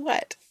when it's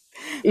wet.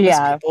 Most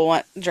Yeah. people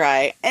want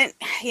dry. And,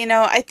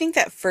 I think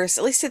that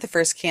at least at the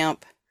first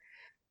camp,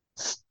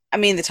 I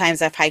mean, the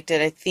times I've hiked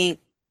it, I think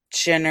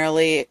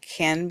generally it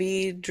can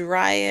be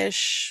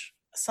dryish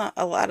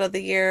a lot of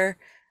the year,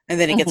 and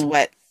then it gets Mhm.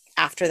 wet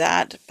after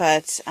that.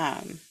 But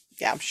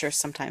yeah, I'm sure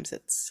some parts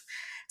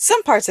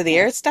of the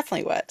year it's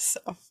definitely wet.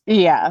 So,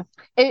 Yeah.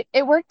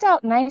 It worked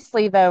out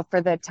nicely though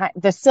for the time.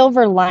 The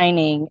silver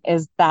lining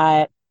is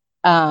that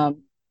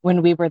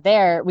when we were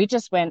there, we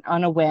just went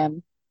on a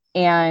whim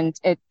and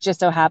it just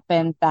so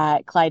happened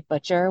that Clyde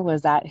Butcher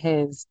was at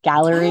his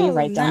gallery oh,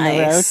 right down the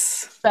road. nice.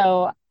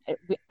 So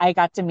I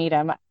got to meet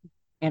him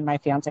and my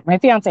fiance. My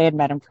fiance had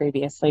met him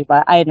previously,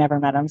 but I had never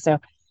met him. So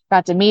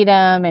got to meet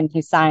him and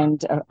he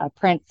signed a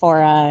print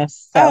for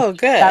us. So Oh, that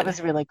good.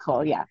 was really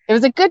cool. Yeah. It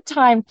was a good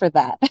time for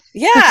that.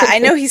 Yeah, I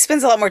know he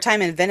spends a lot more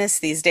time in Venice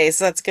these days,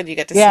 so that's good you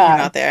get to see him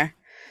Yeah. out there.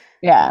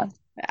 Yeah.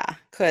 Yeah,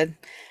 could.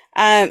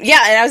 Yeah,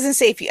 and I was gonna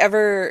say if you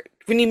ever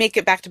when you make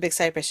it back to Big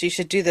Cypress, you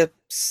should do the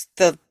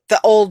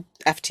old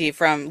FT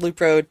from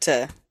Loop Road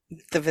to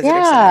the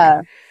visitor center.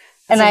 Yeah.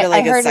 That's And a I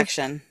really good heard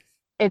section.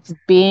 it's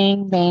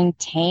being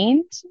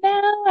maintained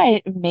now.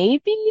 I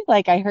maybe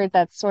like I heard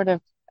that's sort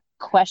of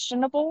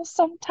questionable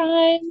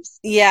sometimes.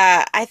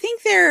 Yeah, I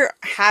think there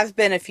have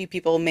been a few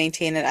people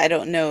maintain it. I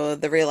don't know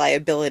the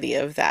reliability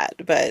of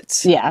that,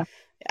 but Yeah.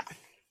 yeah,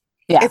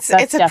 Yeah, it's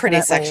that's a pretty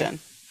definitely section.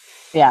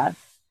 yeah.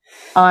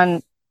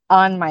 On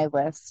on my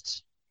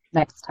list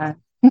next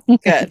time.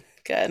 Good,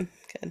 good,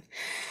 good.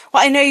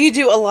 Well, I know you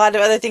do a lot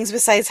of other things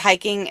besides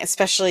hiking,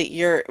 especially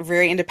you're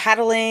very into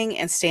paddling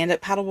and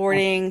stand-up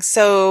paddleboarding.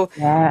 So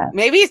Yeah.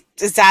 maybe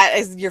is that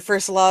is your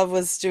first love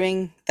was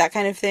doing that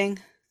kind of thing?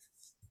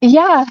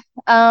 Yeah.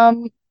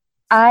 Um,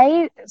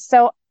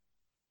 so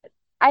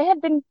I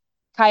had been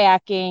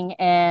kayaking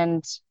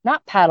and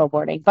not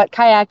paddleboarding, but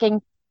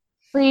kayaking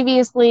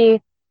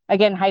previously.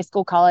 Again, high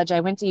school, college.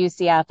 I went to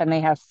UCF and they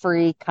have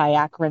free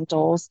kayak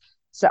rentals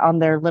so on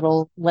their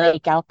little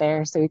lake out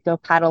there. So you go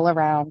paddle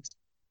around.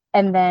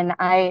 And then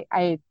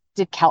I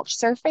did couch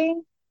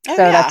surfing. Oh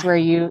So that's yeah. where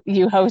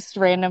you host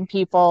random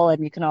people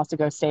and you can also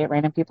go stay at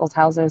random people's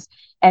houses.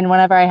 And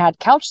whenever I had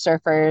couch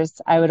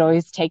surfers, I would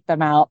always take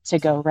them out to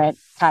go rent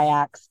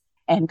kayaks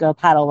and go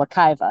paddle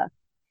Wakaiva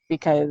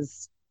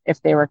because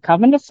if they were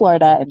coming to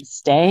Florida and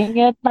staying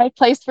at my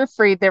place for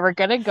free, they were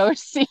going to go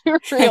see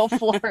real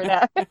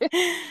Florida.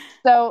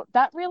 So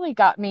that really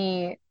got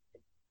me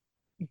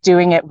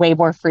doing it way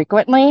more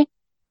frequently,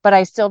 but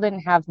I still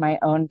didn't have my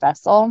own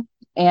vessel.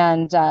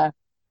 And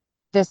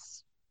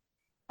this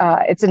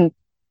it's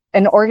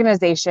an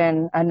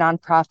organization, a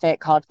nonprofit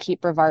called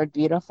Keep Brevard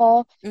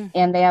Beautiful, Mm.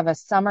 and they have a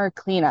summer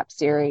cleanup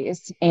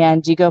series.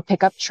 And you go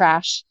pick up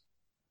trash,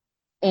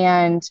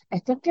 and I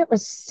think it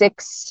was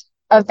 6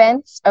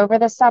 events over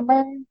the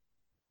summer.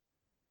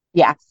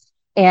 Yeah,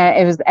 and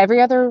it was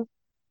every other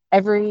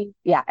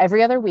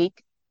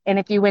week. And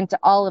if you went to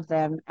all of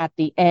them at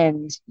the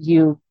end,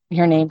 your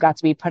name got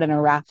to be put in a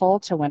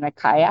raffle to win a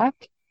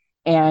kayak.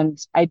 And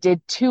I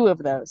did 2 of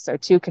those, so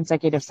 2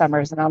 consecutive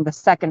summers. And on the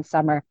second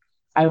summer,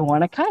 I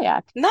won a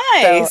kayak. So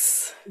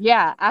Nice.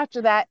 yeah,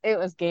 after that, it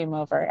was game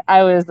over.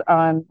 I was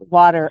on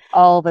water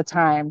all the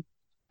time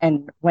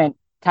and went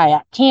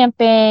kayak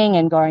camping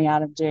and going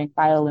out and doing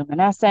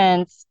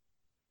bioluminescence.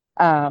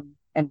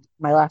 And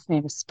my last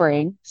name is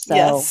Spring, so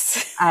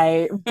Yes.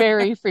 I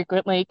very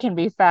frequently can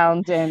be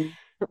found in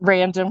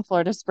random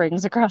Florida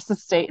springs across the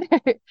state.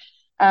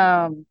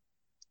 um,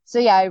 so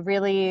yeah,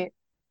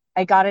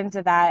 I got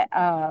into that.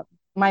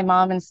 My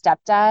mom and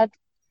stepdad,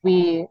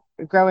 we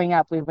growing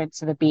up, we went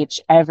to the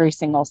beach every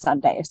single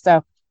Sunday.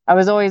 So I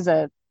was always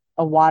a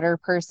water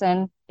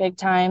person, big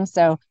time.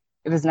 So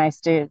it was nice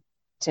to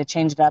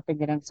change it up and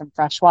get in some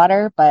fresh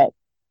water. But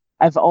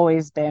I've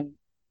always been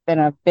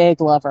a big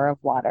lover of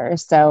water.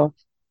 So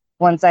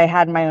once I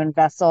had my own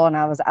vessel and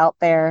I was out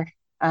there,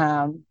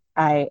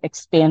 I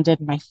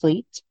expanded my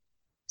fleet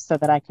so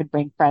that I could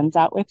bring friends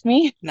out with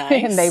me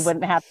and they Nice.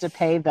 wouldn't have to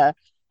pay the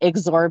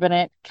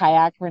exorbitant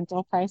kayak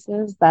rental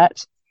prices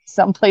that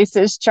some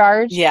places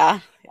charge.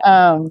 Yeah.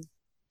 Um,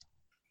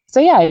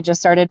 so yeah, I just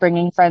started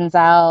bringing friends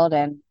out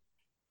and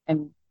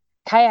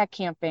kayak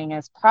camping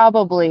is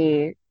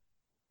probably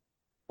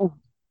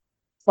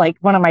like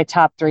one of my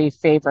top 3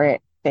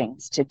 favorite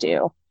things to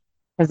do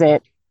because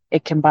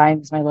it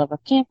combines my love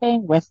of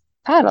camping with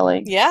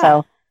paddling. Yeah.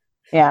 So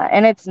yeah,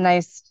 and it's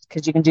nice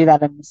because you can do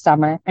that in the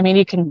summer. I mean,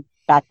 you can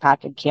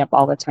backpack and camp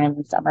all the time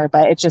in summer,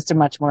 but it's just a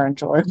much more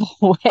enjoyable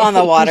way On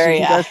the because water, you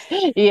can yeah.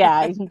 go,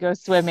 yeah, you can go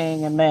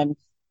swimming and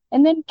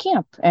then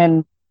camp.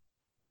 And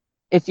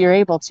if you're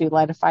able to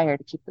light a fire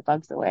to keep the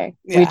bugs away.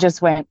 We Yeah.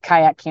 just went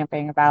kayak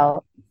camping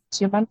about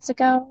 2 months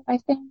ago, I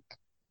think,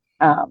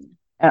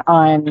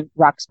 on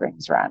Rock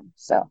Springs Run.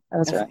 So that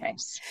was Okay. really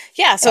nice.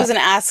 Yeah, so I Yeah. was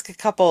gonna ask a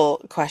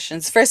couple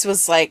questions. First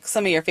was like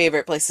some of your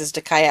favorite places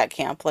to kayak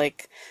camp.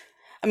 Like,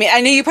 I mean,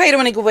 I know you probably don't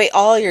want to go away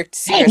all your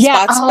secret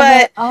Yeah,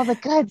 spots, all the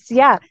goods.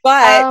 Yeah.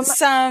 but Um,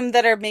 some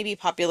that are maybe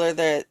popular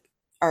that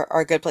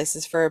are good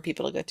places for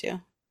people to go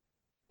to.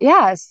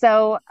 Yeah,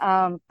 so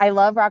I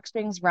love Rock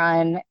Springs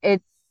Run.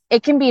 It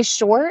can be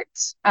short,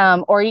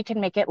 or you can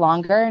make it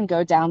longer and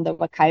go down the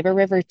Wakaiba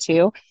River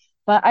too.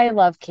 But I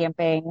love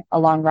camping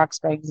along Rock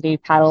Springs. You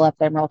paddle up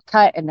the Emerald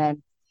Cut and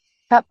then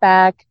cut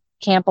back,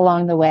 camp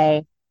along the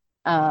way.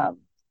 Um,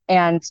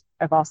 and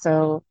I've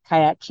also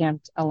kayak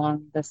camped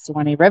along the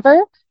Suwannee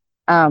River.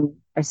 Um,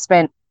 I've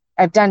spent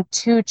I've done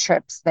 2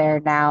 trips there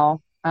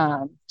now,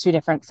 2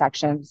 different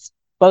sections,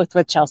 both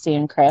with Chelsea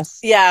and Chris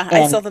Yeah,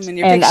 I saw and them in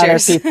your and other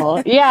pictures.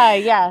 people. Yeah,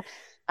 yeah.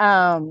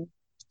 Um,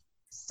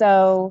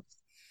 so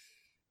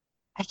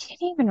I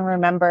can't even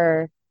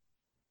remember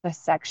the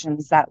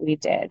sections that we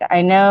did.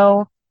 I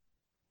know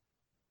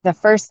the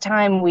first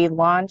time we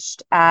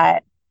launched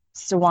at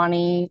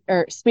Suwannee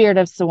or Spirit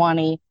of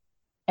Suwannee,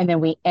 and then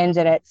we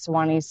ended at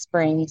Suwannee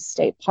Springs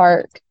State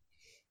Park.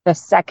 The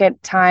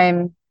second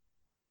time,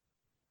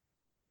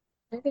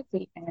 where did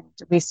we end?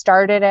 We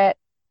started at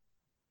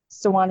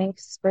Suwannee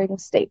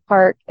Springs State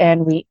Park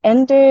and we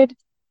ended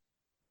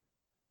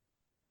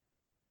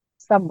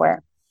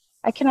somewhere.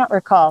 I cannot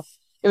recall.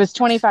 It was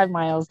 25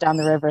 miles down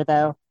the river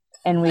though,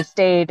 and we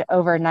stayed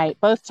overnight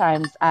both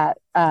times at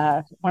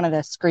one of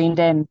the screened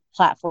in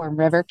platform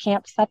river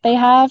camps that they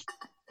have,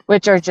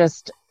 which are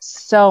just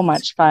so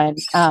much fun.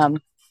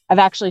 I've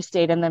actually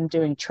stayed in them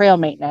doing trail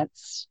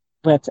maintenance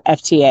with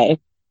FTA,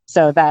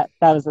 so that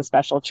was a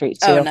special treat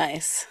Oh, too.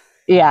 nice.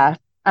 Yeah.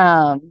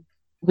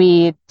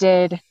 We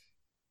did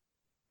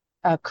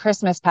a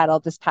Christmas paddle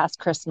this past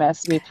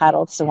Christmas. We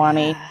paddled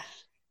Sewanee, Yeah.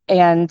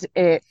 and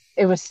it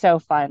was so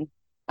fun.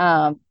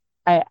 I'm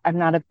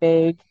not a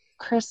big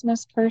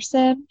Christmas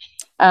person.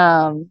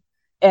 Um,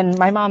 and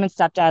my mom and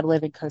stepdad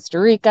live in Costa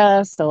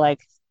Rica, so like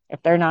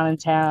if they're not in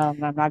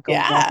town, I'm not going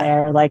down Yeah.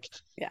 there. Like,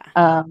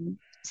 Yeah.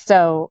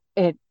 so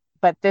it,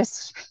 but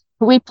this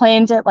we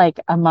planned it like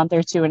a month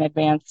or two in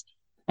advance.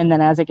 And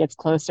then as it gets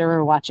closer,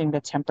 we're watching the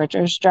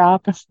temperatures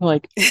drop.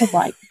 Like, oh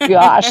my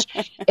gosh,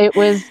 it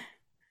was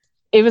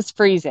it was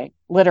freezing,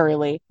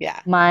 literally.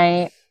 Yeah.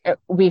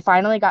 We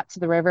finally got to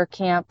the river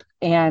camp,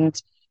 and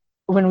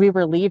when we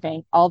were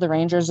leaving, all the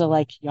rangers are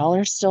like, y'all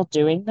are still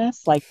doing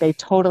this? Like they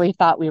totally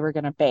thought we were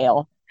going to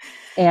bail.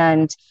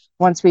 And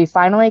once we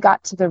finally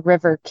got to the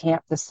river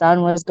camp, the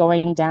sun was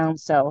going down.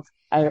 So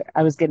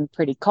I was getting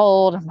pretty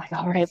cold. I'm like,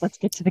 all right, let's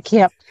get to the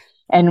camp.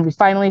 And we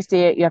finally see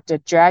it. You have to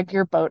drag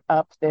your boat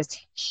up this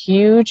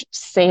huge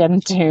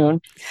sand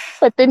dune.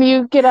 But then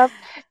you get up,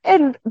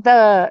 and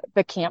the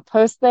camp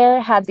host there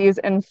had these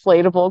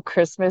inflatable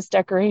Christmas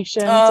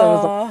decorations. So it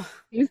was like Oh.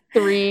 these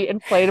three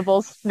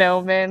inflatable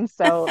snowmen.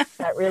 So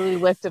that really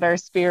lifted our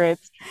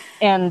spirits.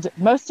 And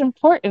most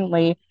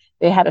importantly,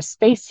 they had a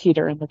space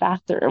heater in the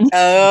bathroom.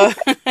 Oh,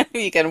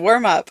 you can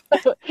warm up.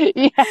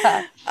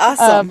 Yeah.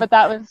 Awesome. But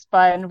that was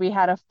fun. We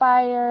had a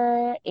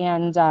fire,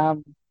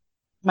 and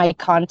my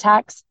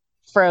contacts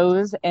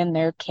froze in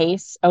their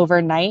case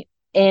overnight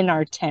in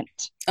our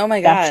tent. Oh my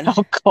That's God.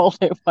 how cold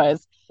it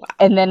was. Wow.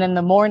 And then in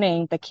the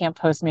morning, the camp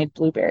host made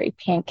blueberry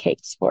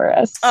pancakes for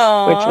us,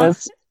 Oh,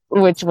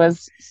 which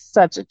was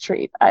such a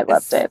treat. I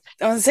loved it's, it.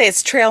 I want to say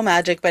it's trail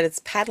magic, but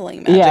it's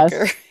paddling magic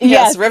or Yes. yes,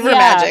 Yes. river Yeah.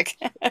 magic.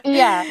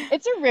 Yeah.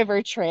 It's a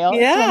river trail.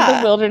 It's one of the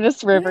Yeah.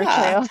 wilderness river Yeah.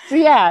 trails. So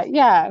yeah.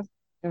 Yeah.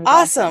 It was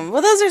awesome. Awesome.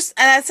 Well, those are,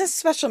 and that's just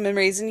special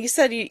memories. And you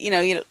said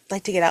you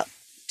like to get out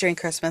during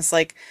Christmas.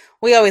 Like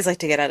we always like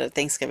to get out at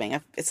Thanksgiving.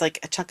 It's like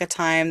a chunk of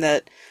time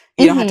that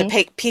you don't have to Hmm.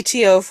 pay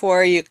PTO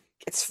for.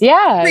 It's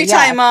Yeah. free Yeah.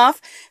 time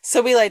off.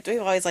 So we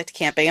always liked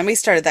camping, and we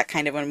started that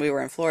kind of when we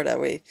were in Florida.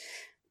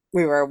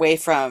 We were away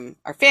from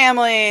our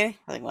family.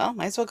 We're like, well,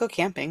 might as well go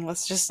camping.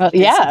 Let's just do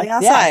Yeah. something Yeah.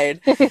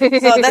 outside. So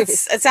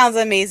it sounds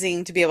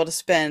amazing to be able to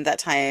spend that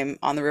time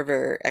on the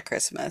river at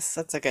Christmas.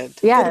 That's a good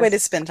way to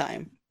Yes. spend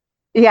time.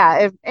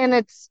 Yeah. And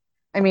it's,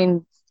 I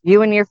mean,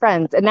 you and your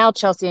friends, and now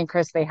Chelsea and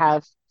Chris, they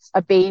have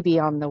a baby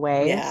on the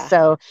way. Yeah.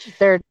 So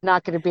they're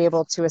not going to be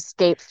able to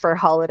escape for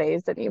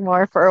holidays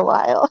anymore for a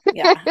while.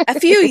 Yeah. A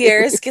few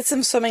years, get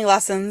some swimming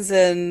lessons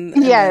and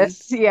then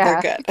Yes. they're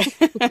Yeah. good.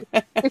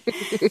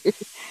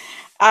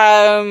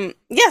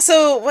 Yeah,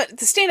 so what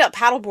the stand-up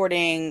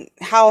paddleboarding,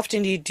 how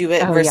often do you do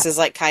it Oh, yeah. versus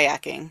like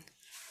kayaking?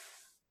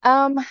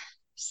 Um,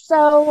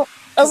 so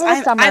Because over the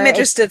I'm summer, it's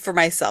interested for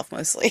myself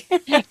mostly.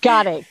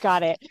 got it,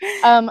 got it.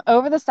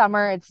 Over the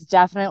summer, it's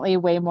definitely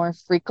way more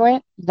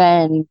frequent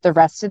than the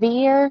rest of the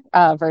year,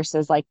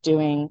 versus like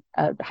doing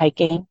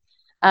hiking.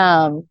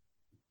 Um,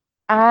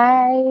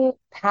 I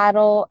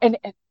paddle, and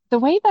the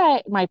way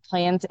that my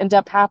plans end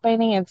up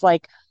happening is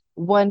like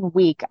one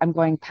week I'm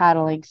going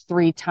paddling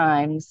three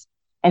times,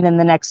 and then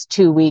the next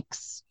 2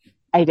 weeks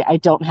I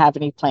don't have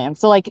any plans.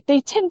 So like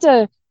they tend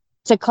to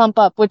clump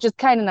up, which is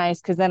kind of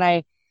nice because then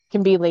I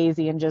can be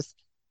lazy and just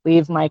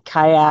leave my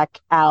kayak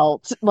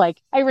out.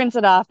 Like I rinse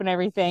it off and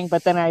everything,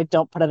 but then I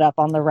don't put it up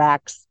on the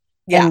racks,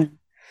 Yeah. and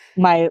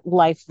my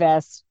life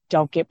vests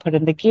don't get put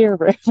in the gear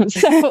room.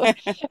 So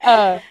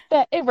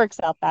that it works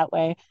out that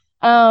way.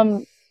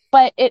 Um,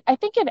 but I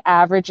think it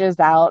averages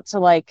out to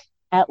like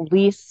at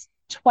least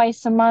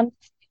twice a month.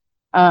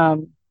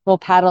 We'll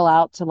paddle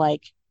out to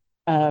like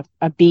a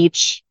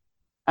beach,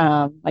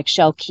 like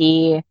Shell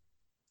Key,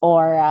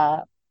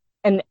 or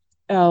and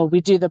oh,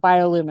 we do the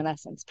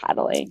bioluminescence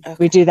paddling. We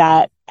Okay. do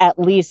that at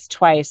least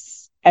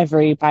twice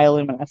every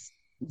bioluminescence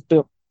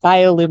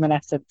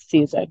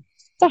season.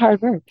 It's a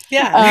hard word.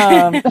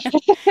 Yeah. Um,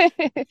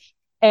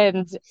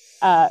 and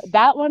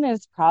that one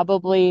is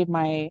probably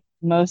my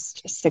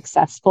most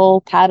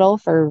successful paddle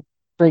for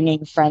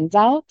bringing friends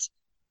out.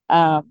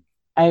 Um,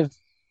 I've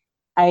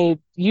I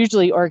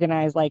usually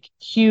organize like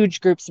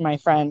huge groups of my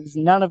friends.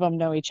 None of them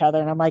know each other,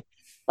 and I'm like,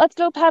 let's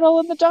go paddle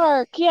in the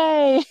dark,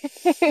 yay!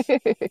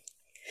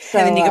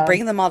 And then So you could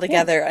bring them all yeah,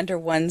 together under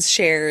one's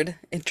shared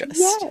interest.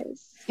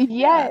 yes,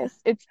 Yeah. yes,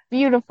 it's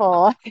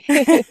beautiful.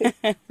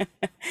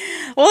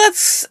 Well,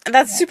 that's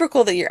Yeah. super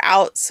cool that you're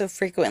out so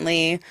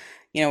frequently,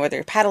 whether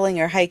you're paddling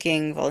or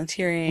hiking, Mhm,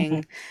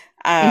 volunteering.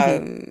 mhm.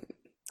 Um,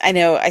 I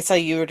know I saw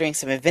you were doing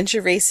some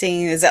adventure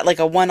racing. Is that like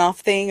a one-off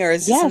thing or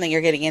is this something Yes.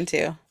 you're getting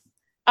into?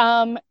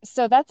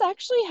 So that's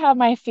actually how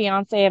my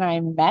fiance and I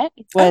met,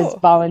 was Oh,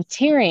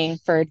 volunteering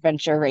for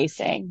adventure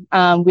racing.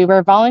 We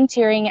were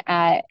volunteering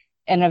at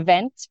an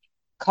event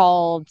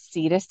called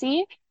Sea to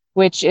Sea,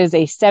 which is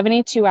a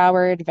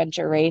 72-hour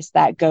adventure race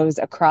that goes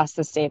across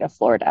the state of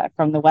Florida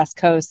from the West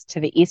Coast to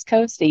the East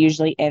Coast. It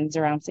usually ends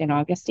around St.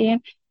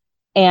 Augustine.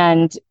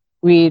 And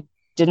we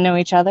didn't know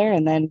each other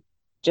and then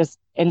just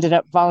ended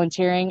up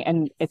volunteering.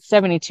 And it's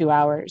 72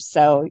 hours.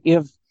 So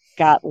you've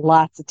got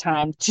lots of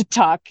time to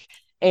talk,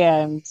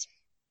 and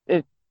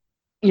it,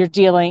 you're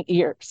dealing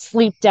your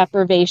sleep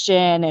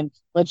deprivation and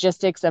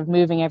logistics of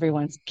moving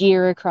everyone's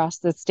gear across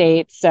the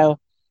state. So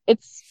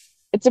it's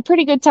it's a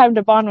pretty good time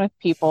to bond with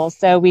people.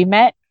 So we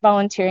met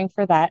volunteering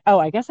for that. Oh,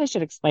 I guess I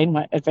should explain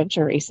what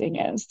adventure racing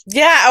is.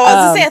 Yeah, I was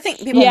gonna say Um, I think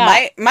people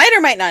yeah, might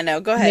or might not know.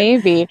 Go ahead.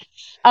 maybe.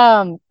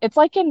 It's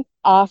like an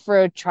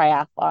off-road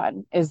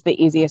triathlon is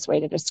the easiest way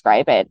to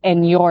describe it.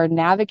 And you're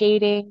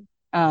navigating,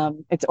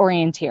 it's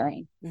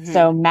orienteering. Hmm.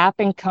 So map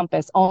and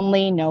compass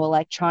only, no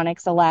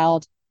electronics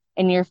allowed.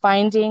 And you're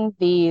finding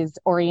these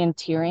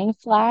orienteering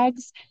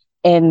flags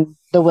in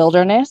the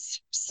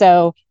wilderness.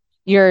 So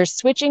you're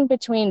switching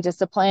between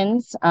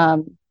disciplines.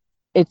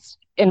 It's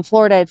in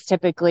Florida, it's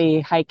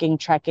typically hiking,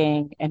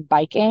 trekking, and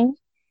biking.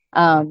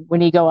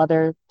 When you go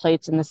other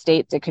places in the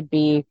States, it could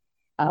be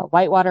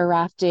whitewater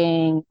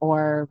rafting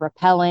or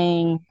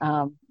rappelling.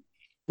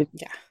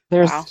 Yeah.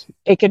 Wow.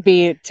 It could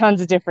be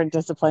tons of different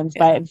disciplines, Yeah.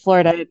 but in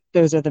Florida,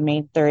 those are the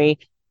main three.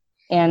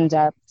 And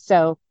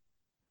so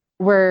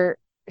we're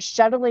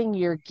shuttling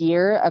your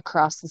gear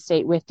across the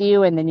state with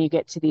you, and then you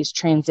get to these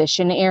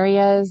transition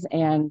areas,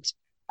 and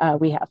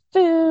we have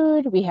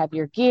food, we have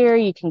your gear,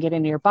 you can get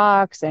into your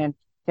box and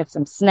get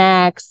some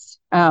snacks.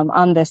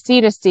 On the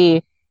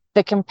C2C,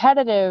 the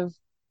competitive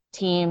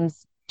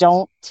teams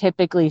don't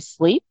typically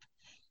sleep,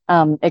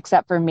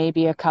 except for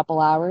maybe a couple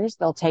hours.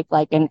 They'll take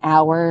like an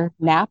hour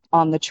nap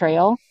on the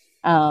trail,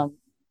 um,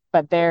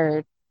 but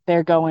they're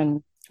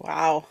going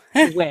Wow.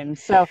 to win.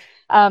 So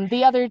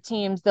the other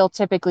teams, they'll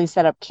typically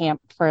set up camp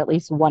for at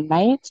least one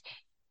night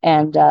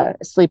and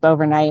sleep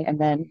overnight,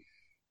 and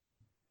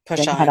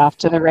Push then head on. off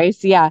to the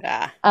race. Yeah.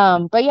 Yeah.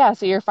 But yeah,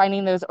 so you're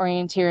finding those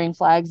orienteering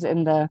flags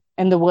in the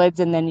woods,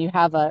 and then you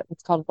have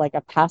it's called like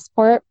a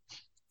passport,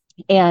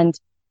 and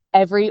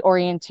every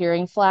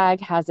orienteering flag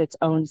has its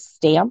own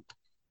stamp,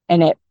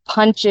 and it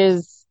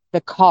punches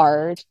the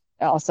card.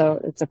 Also,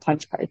 it's a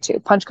punch card too,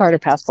 punch card or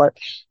passport.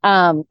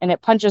 And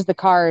it punches the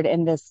card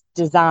in this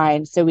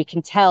design so we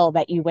can tell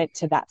that you went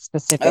to that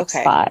specific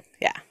Okay. spot.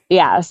 Yeah.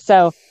 Yeah.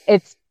 So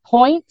it's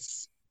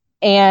points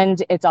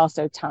and it's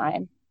also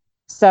time.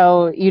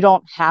 So you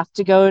don't have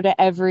to go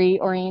to every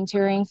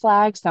orienteering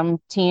flag.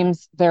 Some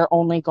teams, their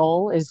only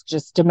goal is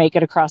just to make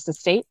it across the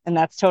state, and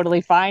that's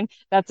totally fine.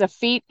 That's a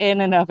feat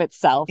in and of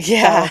itself.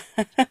 Yeah.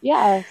 So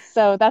yeah,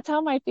 so that's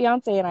how my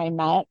fiance and I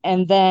met.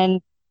 And then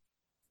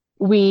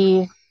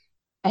we,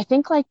 I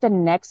think like the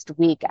next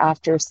week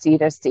after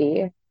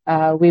C2C,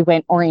 we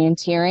went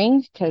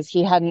orienteering because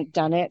he hadn't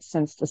done it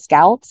since the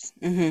Scouts.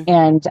 Hmm.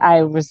 And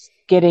I was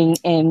getting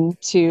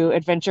into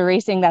adventure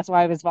racing. That's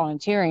why I was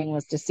volunteering,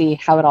 was to see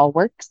how it all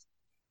works.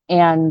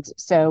 And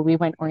so we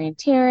went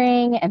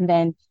orienteering, and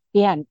then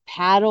he hadn't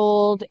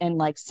paddled in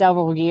like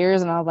several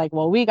years. And I was like,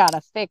 well, we got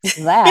to fix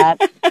that.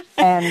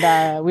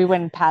 And we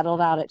went and paddled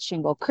out at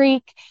Shingle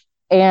Creek.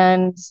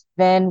 And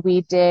then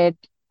we did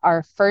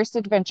our first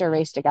adventure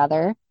race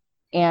together.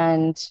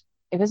 And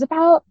it was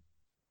about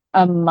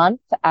a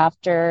month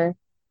after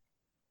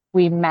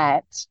we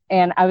met.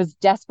 And I was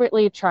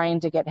desperately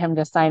trying to get him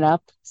to sign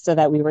up so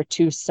that we were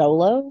two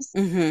solos.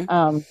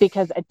 Hmm.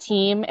 Because a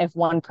team, if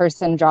one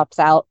person drops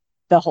out,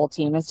 the whole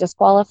team is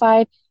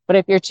disqualified. But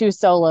if you're two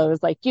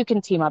solos, like you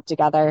can team up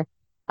together,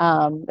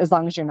 as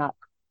long as you're not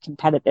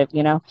competitive,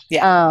 you know.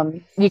 Yeah.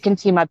 You can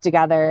team up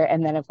together,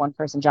 and then if one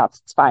person drops,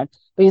 it's fine.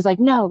 But he's like,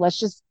 no,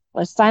 let's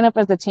sign up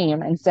as a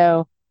team. And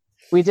so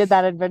we did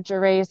that adventure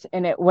race,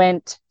 and it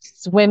went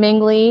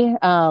swimmingly.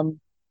 I'm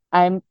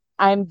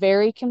I'm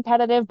very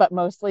competitive, but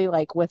mostly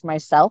like with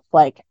myself.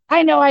 Like,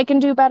 I know I can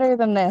do better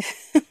than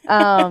this.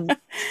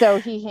 So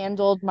he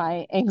handled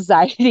my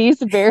anxieties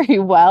very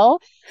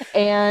well.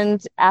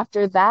 And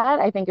after that,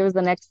 I think it was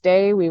the next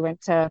day, we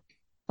went to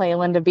Playa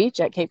Linda Beach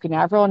at Cape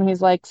Canaveral, and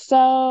he's like,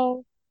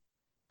 "So,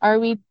 are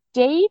we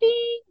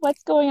dating?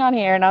 What's going on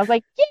here?" And I was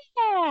like,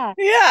 "Yeah."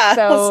 Yeah.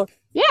 So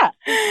yeah,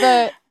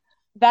 the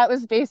that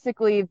was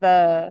basically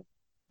the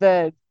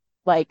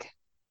like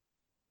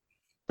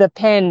the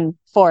pin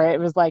for it. It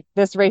was like,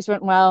 this race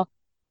went well.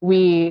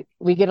 We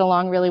get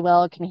along really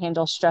well, can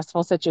handle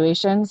stressful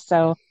situations.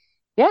 So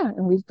yeah,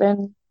 and we've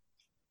been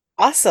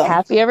Awesome.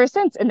 happy ever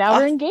since. And now Aw-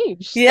 we're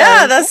engaged.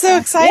 Yeah, So that's so yeah,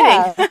 exciting.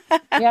 yeah,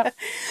 yeah.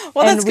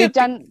 Well, that's And we've good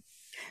done, oh,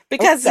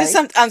 because there's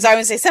sorry. I'm sorry, I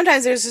would say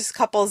sometimes there's just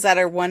couples that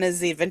are one is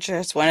the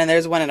adventurous one and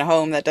there's one at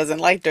home that doesn't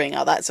like doing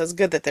all that. So it's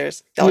good that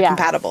y'all are Yeah.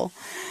 compatible.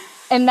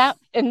 And that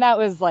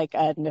was like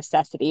a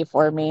necessity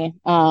for me.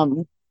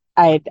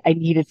 I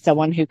needed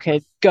someone who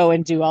could go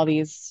and do all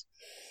these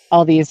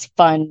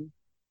fun,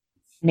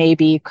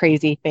 maybe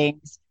crazy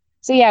things.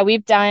 So yeah,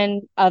 we've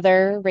done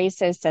other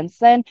races since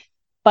then,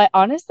 but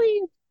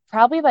honestly,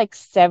 probably like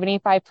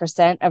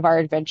 75% of our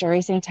adventure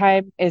racing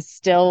time is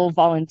still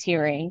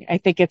volunteering. I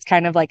think it's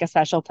kind of like a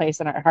special place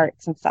in our heart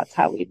since that's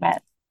how we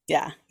met.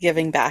 Yeah,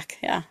 giving back.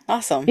 Yeah,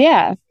 awesome.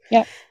 Yeah.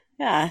 Yep.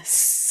 Yeah.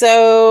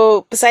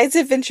 So besides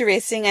adventure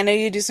racing, I know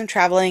you do some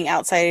traveling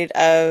outside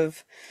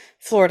of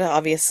Florida,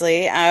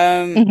 obviously.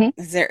 Hmm.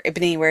 Is there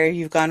been anywhere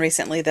you've gone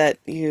recently that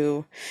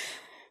you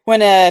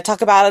want to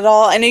talk about at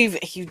all? I know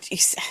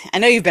I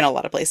know you've been a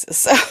lot of places,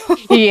 so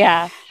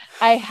Yeah,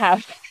 I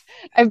have.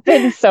 I've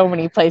been so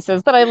many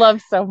places that I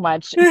love so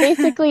much.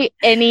 Basically,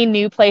 any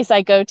new place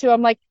I go to,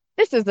 I'm like,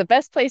 this is the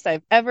best place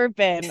I've ever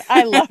been.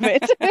 I love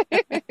it.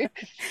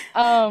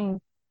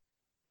 Um,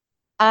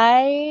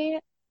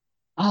 I,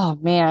 oh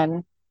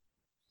man,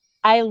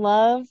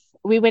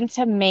 we went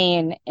to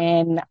Maine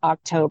in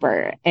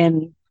October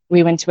and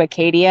we went to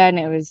Acadia and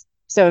it was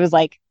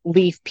like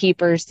leaf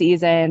peeper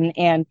season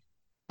and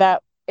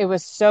that it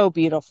was so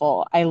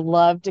beautiful. I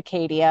loved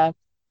Acadia.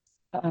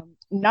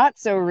 Not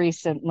so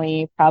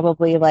recently,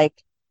 probably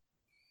like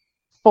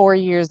 4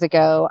 years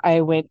ago,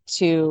 I went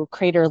to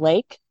Crater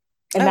Lake,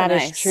 and Oh, that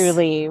is nice.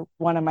 truly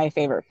one of my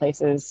favorite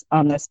places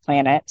on this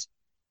planet.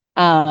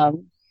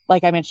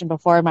 Like I mentioned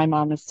before, my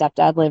mom and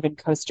stepdad live in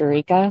Costa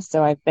Rica,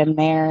 so I've been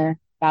there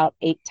about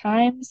 8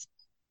 times.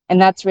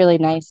 And that's really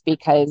nice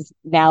because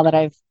now that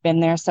I've been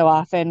there so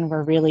often,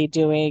 we're really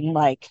doing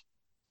like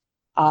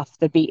off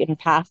the beaten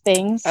path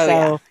things. Oh,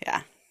 yeah, So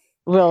yeah.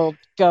 we'll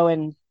go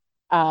and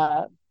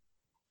uh,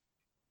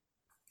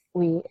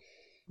 we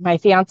my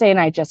fiance and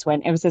I just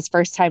went. It was his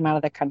first time out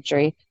of the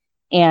country.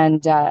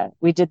 And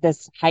we did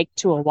this hike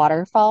to a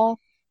waterfall.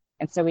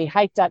 And so we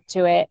hiked up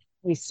to it.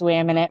 We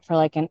swam in it for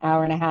like an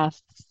hour and a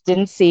half,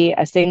 didn't see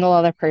a single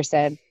other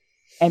person,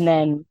 and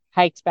then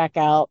hiked back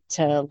out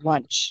to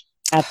lunch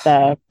at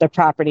the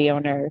property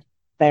owner,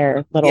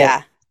 their little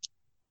Yeah.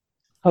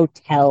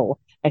 hotel.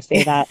 I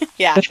say that.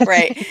 Yeah,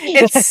 right.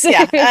 It's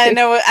yeah,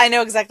 I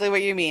know exactly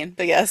what you mean,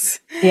 but yes.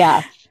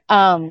 Yeah.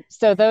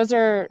 So those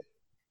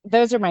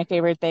are my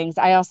favorite things.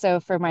 I also,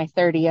 for my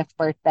 30th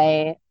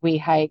birthday,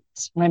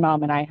 my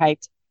mom and I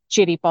hiked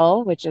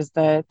Chiripol, which is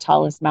the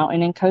tallest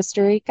mountain in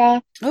Costa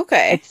Rica.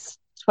 Okay. It's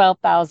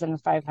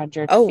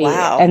 12,500 Oh, feet.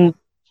 wow. And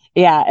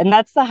yeah, and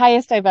that's the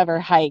highest I've ever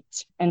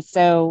hiked. And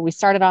so we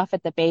started off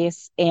at the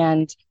base,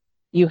 and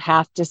you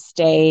have to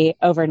stay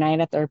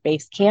overnight at their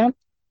base camp.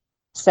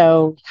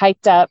 So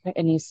hiked up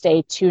and you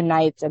stay 2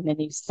 nights and then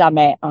you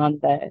summit on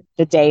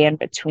the day in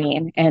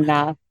between. And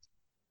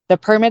the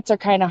permits are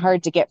kind of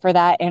hard to get for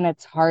that, and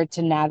it's hard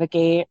to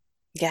navigate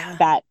Yeah.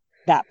 that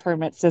that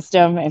permit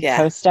system in Yeah.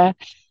 Costa.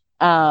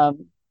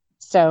 Um,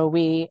 so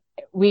we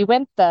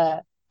went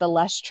the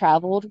less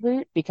traveled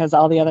route because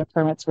all the other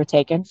permits were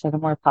taken for the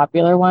more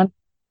popular one,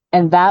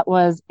 and that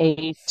was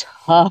a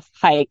tough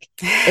hike.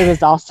 It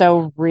was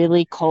also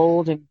really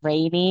cold and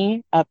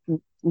rainy up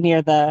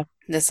near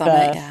The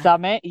summit, the yeah.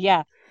 summit.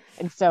 Yeah,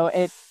 and so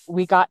it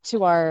we got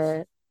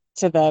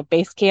to the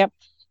base camp,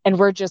 and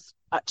we're just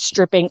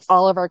stripping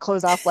all of our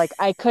clothes off. Like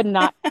I could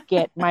not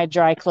get my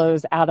dry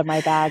clothes out of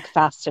my bag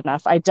fast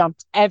enough. I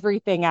dumped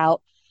everything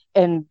out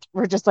and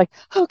we're just like,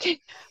 okay,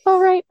 all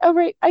right,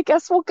 I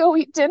guess we'll go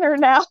eat dinner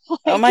now.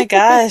 Oh Like, my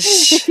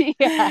gosh.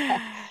 yeah.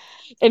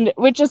 And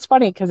which is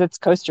funny because it's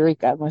Costa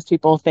Rica. Most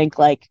people think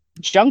like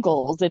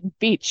jungles and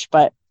beach,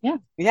 but yeah,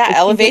 Yeah,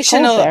 it can get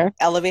cold there.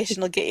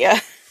 elevation will get you.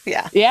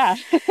 Yeah. Yeah.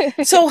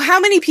 So how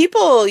many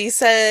people you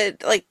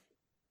said like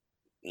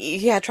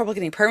you had trouble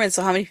getting permits,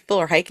 so how many people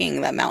are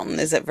hiking that mountain?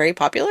 Is it very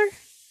popular?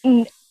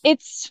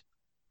 It's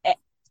eh,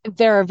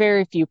 there are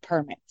very few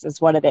permits,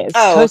 is what it is.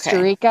 Oh, Costa okay.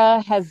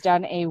 Rica has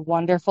done a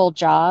wonderful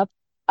job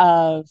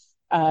of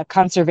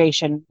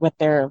conservation with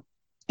their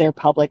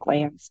public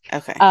lands.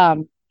 Okay.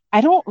 Um,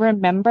 I don't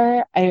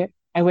remember. I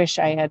wish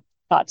I had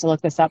thought to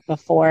look this up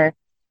before.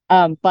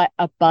 But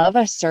above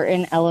a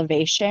certain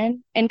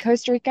elevation in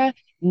Costa Rica,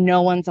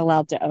 no one's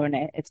allowed to own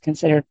it. It's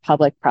considered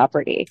public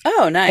property.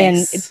 Oh,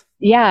 And nice.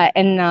 yeah,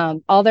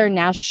 and all their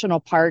national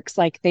parks,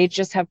 like they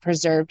just have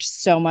preserved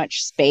so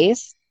much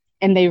space,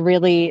 and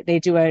they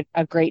do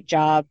a great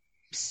job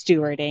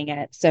stewarding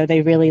it. So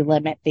they really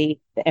limit the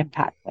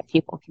impact that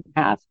people can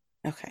have.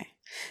 Okay.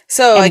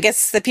 So I And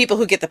guess the people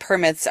who get the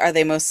permits, are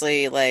they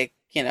mostly like,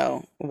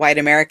 white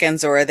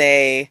Americans, or are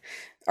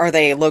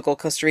they local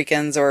Costa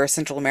Ricans or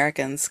Central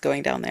Americans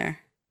going down there?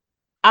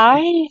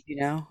 I You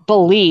know?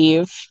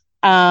 believe,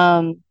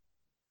 um,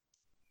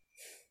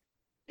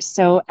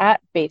 so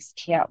at base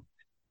camp,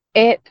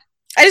 it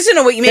I just don't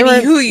know what you there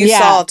maybe were who you yeah.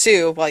 saw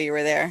too while you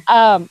were there.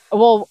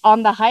 Well,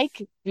 on the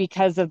hike,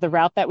 because of the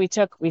route that we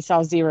took, we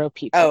saw zero Oh,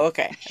 people.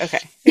 okay. Okay.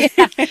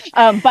 Yeah.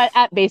 But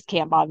at base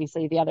camp,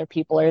 obviously, the other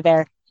people are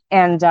there.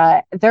 And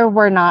there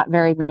were not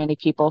very many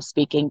people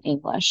speaking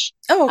English.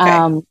 Oh,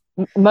 okay.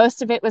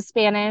 Most of it was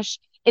Spanish.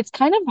 It's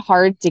kind of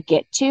hard to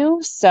get to,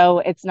 so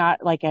it's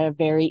not like a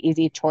very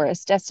easy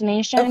tourist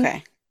destination.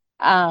 Okay.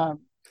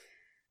 Um,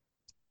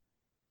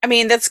 I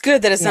mean, that's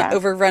good that it's not yeah,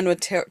 overrun with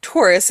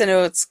tourists. I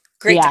know it's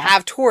great to yeah,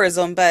 have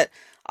tourism, but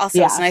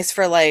also it's yeah. nice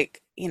for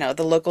like,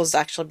 the locals to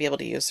actually be able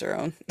to use their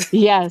own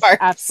Yes, parks.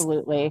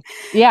 absolutely.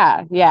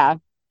 Yeah, yeah.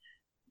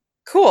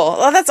 Cool.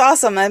 Well, that's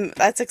awesome.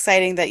 That's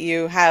exciting that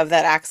you have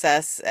that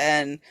access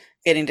and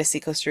getting to see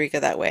Costa Rica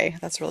that way.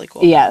 That's really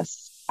cool.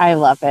 Yes, I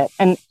love it.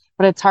 And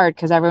but it's hard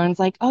because everyone's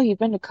like, "Oh, you've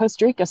been to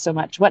Costa Rica so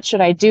much. What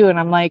should I do?" And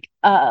I'm like,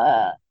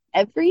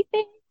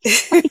 everything."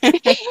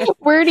 Like,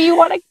 where do you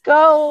want to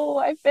go?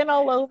 I've been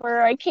all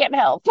over. I can't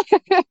help.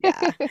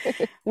 Yeah.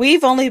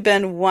 We've only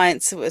been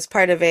once. It was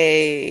part of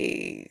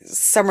a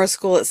summer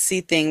school at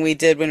sea thing we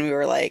did when we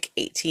were like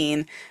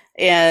 18.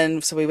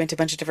 And so we went to a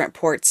bunch of different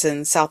ports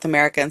in South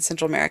America and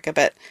Central America,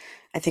 but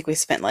I think we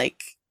spent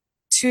like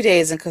 2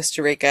 days in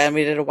Costa Rica and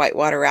we did a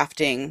whitewater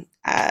rafting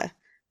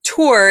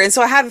tour. And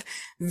so I have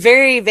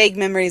very vague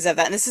memories of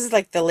that. And this is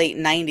like the late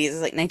 90s,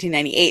 it's like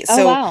 1998. Oh,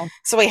 So wow.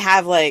 so we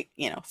have like,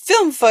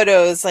 film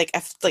photos, like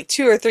like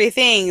two or three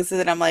things. And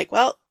then I'm like,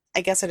 well,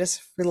 I guess I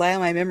just rely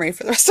on my memory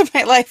for the rest of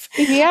my life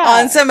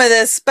on Yeah. some of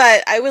this.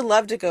 But I would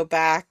love to go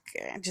back,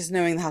 just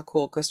knowing how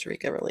cool Costa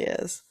Rica really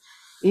is.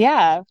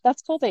 Yeah.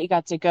 That's cool that you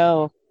got to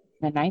go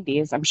in the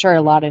 90s. I'm sure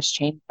a lot has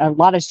changed. A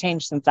lot has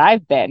changed since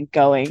I've been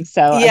going.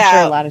 So I'm sure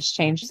a Yeah. lot has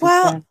changed since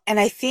Well, then. and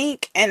I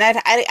think, and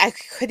I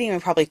couldn't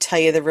even probably tell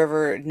you the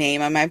river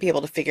name. I might be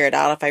able to figure it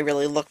out if I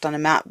really looked on a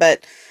map,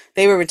 but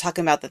they were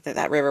talking about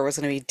that river was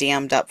going to be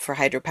dammed up for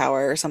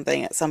hydropower or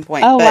something at some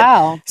point. Oh, But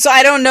wow. so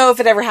I don't know if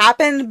it ever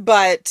happened,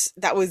 but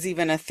that was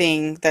even a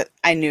thing that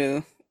I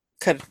knew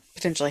could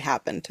potentially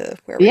happen to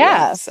where we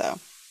went. Yeah. So,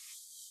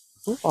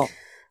 Cool.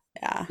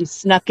 yeah, You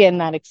snuck in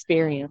that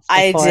experience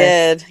I before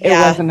did. it Yeah.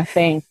 wasn't a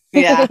thing.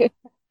 Yeah.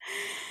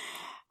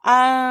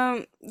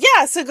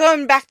 Yeah, so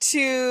going back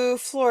to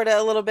Florida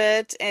a little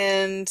bit,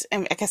 and I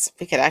guess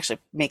we could actually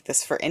make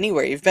this for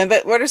anywhere you've been,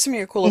 but what are some of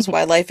your coolest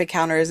wildlife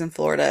encounters in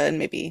Florida and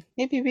maybe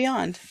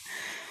beyond?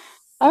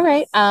 All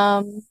right.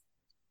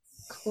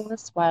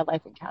 Coolest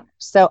wildlife encounter.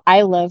 So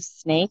I love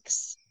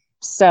snakes.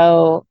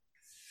 So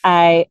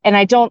I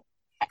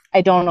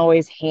don't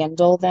always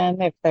handle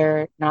them if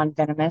they're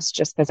non-venomous,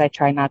 just because I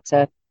try not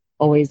to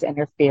always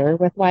interfere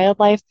with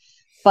wildlife.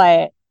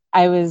 But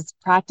I was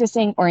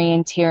practicing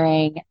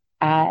orienteering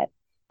at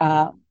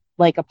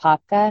Lake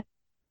Apopka,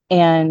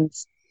 and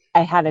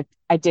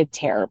I did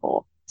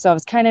terrible. So I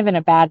was kind of in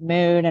a bad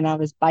mood, and I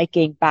was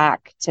biking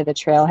back to the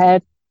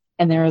trailhead,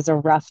 and there was a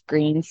rough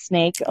green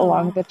snake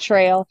along Oh, the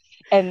trail,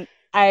 and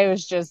I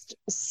was just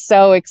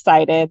so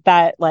excited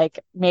that like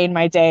made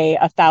my day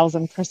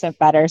 1,000%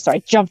 better. So I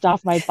jumped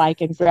off my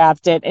bike and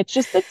grabbed it. It's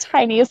just the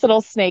tiniest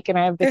little snake, and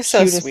I have the they're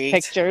so cutest sweet.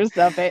 pictures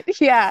of it.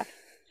 Yeah.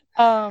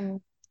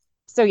 Um,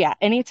 so yeah,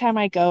 anytime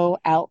I go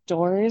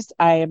outdoors,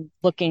 I am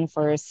looking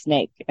for a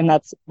snake. And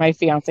that's my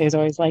fiance is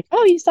always like,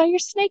 "Oh, you saw your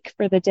snake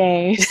for the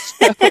day."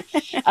 So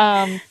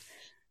um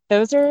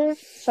those are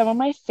some of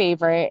my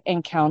favorite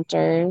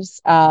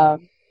encounters.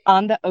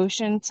 On the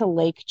Ocean to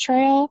Lake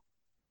Trail,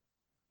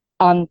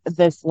 on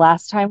this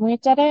last time we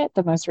did it,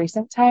 the most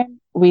recent time,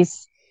 we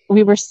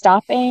were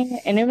stopping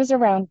and it was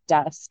around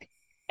dusk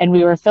and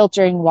we were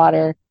filtering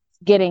water,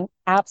 getting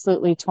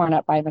absolutely torn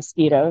up by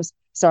mosquitoes.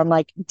 So I'm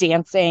like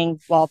dancing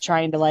while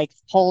trying to like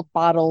hold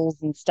bottles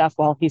and stuff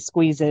while he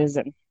squeezes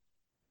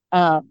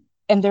um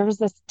and there was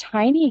this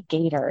tiny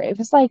gator. It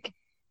was like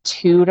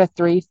 2 to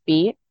 3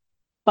 feet,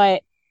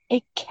 but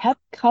it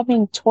kept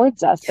coming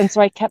towards us. And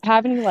so I kept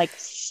having to like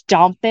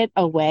stomp it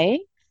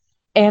away,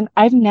 and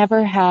I've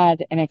never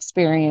had an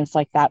experience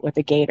like that with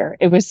a gator.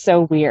 It was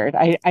so weird.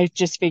 I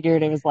just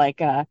figured it was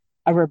like a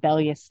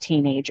rebellious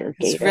teenager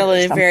It's gator or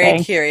really very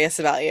something. curious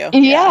about you.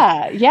 Yeah.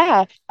 Yeah,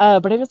 yeah.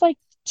 But it was like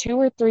 2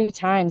 or 3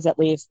 times at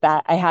least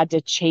that I had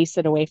to chase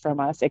it away from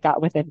us. It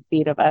got within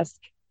feet of us.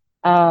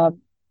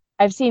 Um,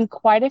 I've seen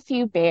quite a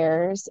few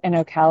bears in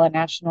Ocala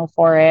National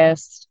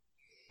Forest,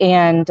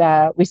 and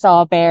we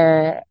saw a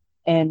bear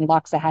in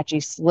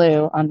Loxahatchee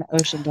Slough on the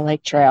Ocean to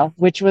Lake Trail,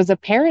 which was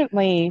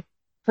apparently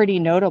pretty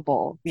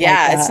notable.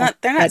 Like Yeah,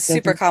 they're not that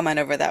super doesn't, common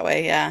over that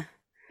way. Yeah.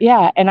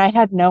 yeah. And I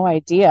had no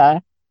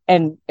idea.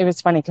 And it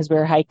was funny because we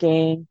were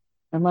hiking.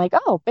 I'm like,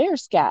 oh, bear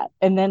scat.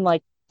 And then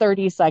like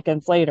 30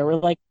 seconds later, we're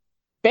like,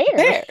 bear.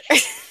 Bear.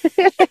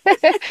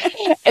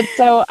 And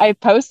so I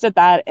posted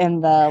that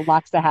in the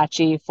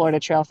Loxahatchee Florida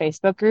Trail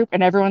Facebook group,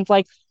 and everyone's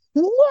like,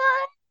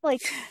 what?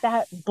 Like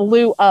that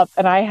blew up.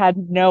 And I had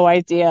no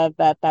idea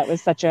that that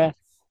was such a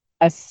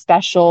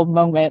special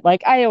moment.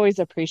 Like I always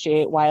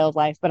appreciate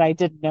wildlife, but I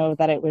didn't know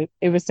that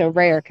it was so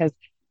rare because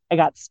I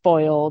got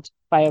spoiled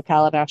by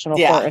Ocala National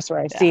Yeah. Forest where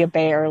I see Yeah. a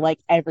bear like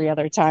every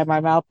other time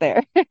I'm out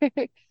there.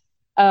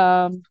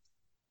 um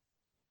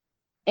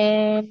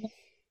in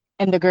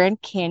in the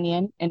Grand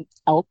Canyon, an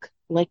elk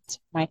licked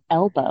my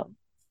elbow.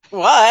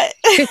 What?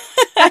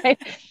 I,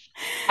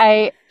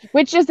 I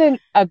which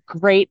isn't a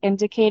great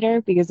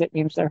indicator because it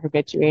means they're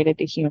habituated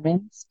to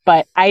humans,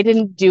 but I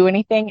didn't do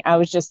anything. I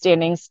was just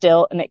standing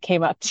still and it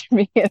came up to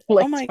me and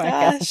Oh licked my my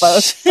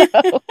elbow. gosh. So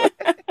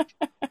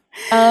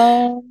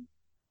um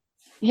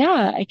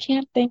yeah, I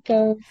can't think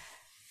of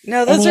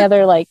No, any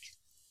other like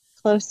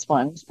close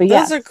ones, but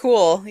those are yes.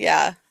 cool.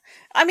 Yeah.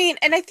 I mean,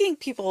 and I think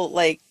people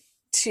like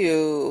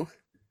to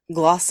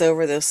gloss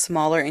over those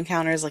smaller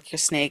encounters like your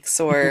snakes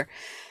or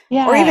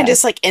even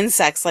just Yes. like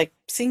insects, like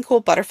seeing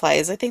cool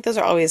butterflies. I think those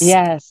are always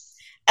Yes.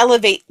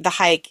 elevate the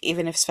hike,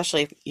 even if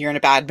especially if you're in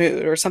a bad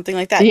mood or something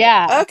like that.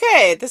 Yeah.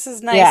 Okay, this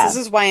is nice. This Yeah.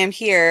 is why I'm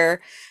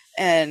here,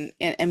 and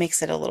it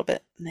makes it a little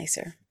bit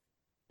nicer.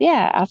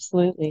 Yeah,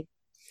 absolutely.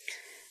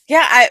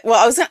 Yeah, I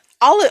was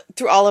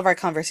through all of our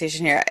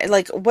conversation here.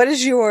 Like, what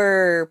is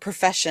your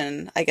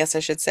profession? I guess I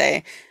should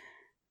say.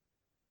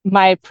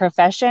 My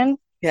profession,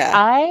 Yeah.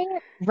 I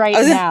I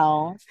right was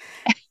now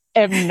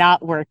am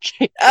not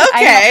working.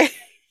 I have okay.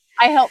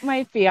 I help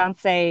my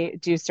fiance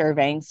do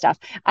surveying stuff.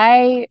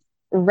 I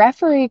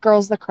referee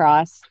girls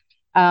lacrosse.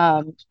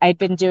 I'd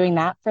been doing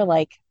that for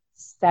like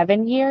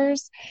 7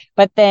 years,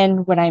 but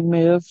then when I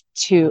moved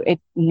to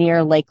it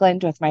near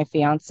Lakeland with my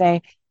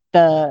fiance,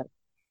 the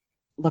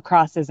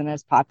lacrosse isn't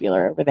as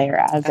popular over there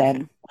as Okay.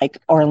 in like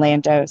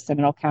Orlando,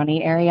 Seminole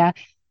County area.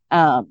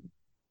 Um,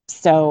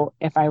 so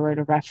if I were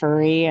to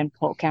referee in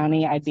Polk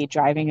County, I'd be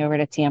driving over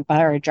to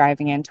Tampa or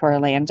driving into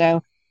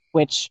Orlando,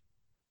 which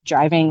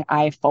driving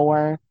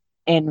I-4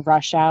 in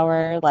rush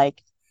hour,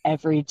 like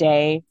every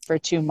day for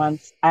 2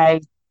 months,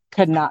 I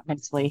could not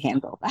mentally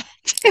handle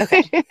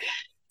Okay.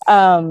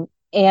 that.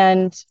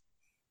 And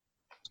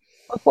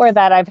before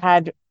that, I've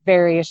had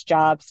various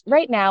jobs.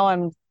 Right now,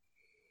 I'm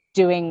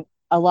doing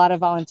a lot of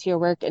volunteer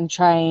work and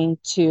trying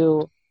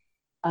to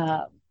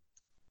um,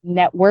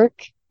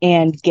 network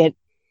and get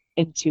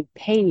into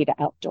paid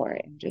outdoor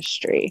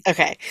industry.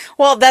 Okay.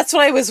 Well, that's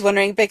what I was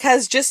wondering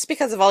because just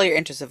because of all your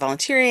interests of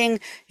volunteering,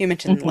 you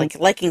mentioned Hmm. like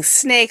liking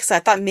snakes. I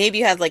thought maybe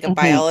you had like a Hmm.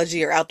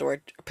 biology or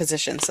outdoor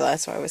position, so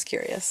that's why I was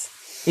curious.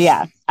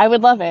 Yeah, I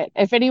would love it.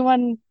 If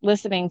anyone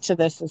listening to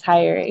this is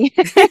hiring.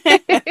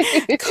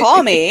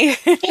 Call me.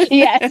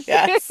 Yes.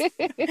 Yes.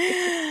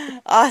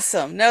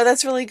 Awesome. No,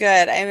 that's really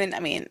good. I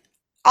mean,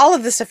 all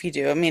of the stuff you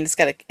do, I mean,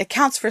 it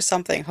counts for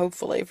something,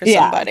 hopefully, for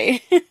Yeah.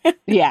 somebody.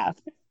 Yeah.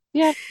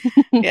 Yep.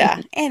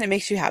 Yeah, and it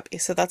makes you happy,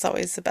 so that's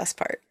always the best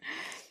part.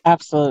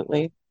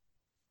 Absolutely.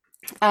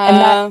 And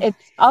that Um,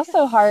 it's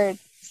also hard.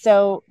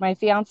 So my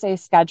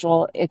fiance's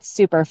schedule, it's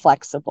super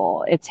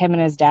flexible. It's him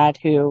and his dad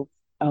who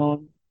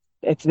own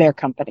it's their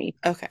company.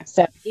 okay.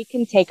 So he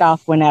can take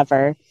off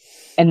whenever.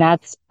 And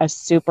that's a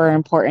super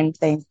important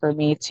thing for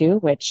me too,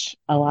 which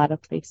a lot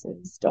of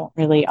places don't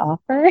really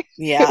offer,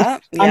 Yeah,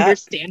 yeah.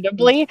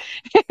 understandably.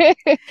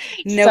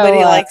 So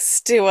Nobody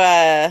likes to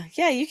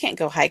yeah, you can't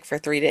go hike for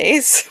 3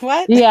 days.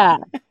 What? yeah,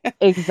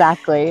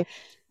 exactly.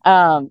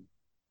 Um,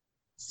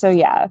 So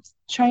yeah,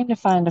 trying to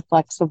find a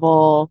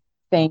flexible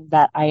thing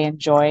that I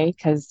enjoy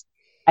because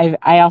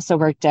I also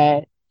worked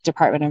at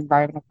Department of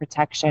Environmental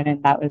Protection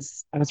and I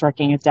was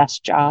working a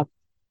desk job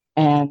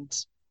and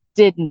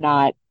did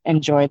not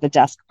enjoy the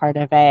desk part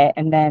of it.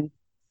 And then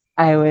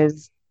I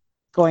was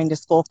going to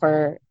school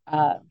for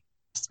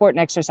sport and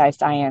exercise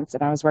science,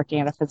 and I was working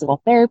at a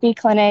physical therapy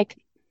clinic,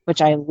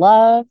 which I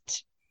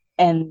loved.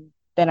 And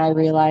then I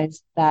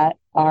realized that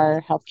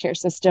our healthcare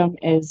system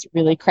is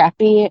really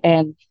crappy,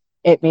 and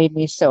it made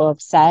me so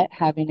upset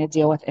having to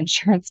deal with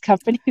insurance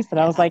companies that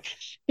I was Yeah. like,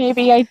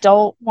 maybe I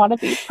don't want to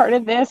be part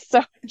of this.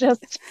 So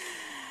just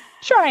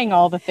trying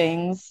all the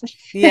things.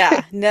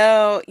 Yeah.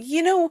 No,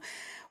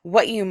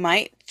 what you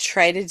might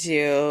try to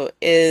do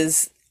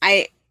is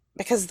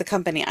because the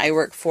company I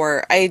work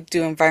for, I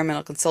do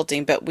environmental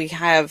consulting, but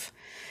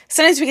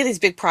sometimes we get these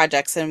big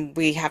projects and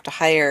we have to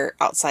hire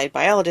outside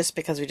biologists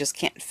because we just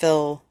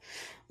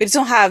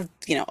don't have,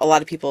 a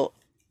lot of people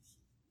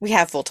we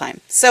have full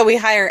time. So we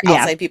hire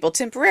Yeah. outside people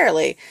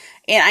temporarily.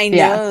 And I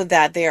Yeah. know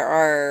that there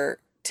are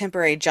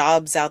temporary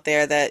jobs out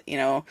there that,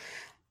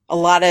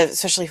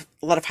 especially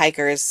a lot of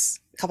hikers,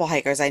 a couple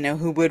hikers I know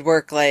who would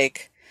work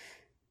like,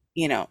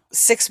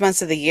 6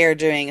 months of the year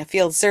doing a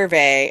field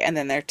survey and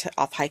then they're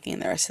off hiking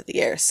the rest of the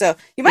year. So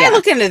you might Yeah.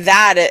 look into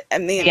that. I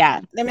mean,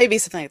 Yeah. there may be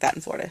something like that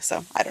in Florida.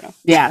 So I don't know.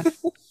 Yeah.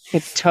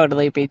 Could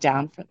totally be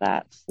down for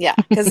that. Yeah.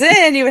 Because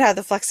then you would have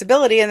the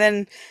flexibility and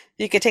then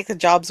you could take the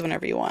jobs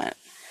whenever you want.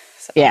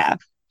 So Yeah.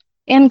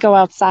 And go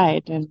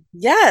outside and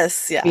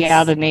yes, be out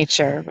yes, of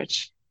nature,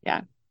 which,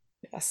 yeah.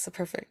 yes. So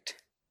perfect.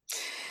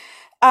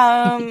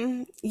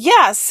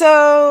 Yeah,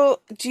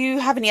 so do you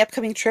have any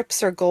upcoming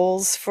trips or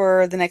goals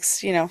for the next,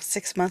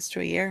 6 months to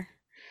a year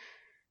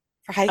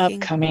for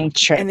hiking Upcoming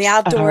in the trips.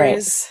 All right.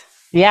 outdoors?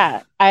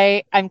 Yeah.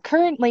 I'm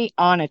currently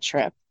on a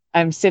trip.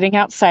 I'm sitting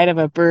outside of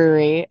a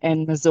brewery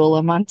in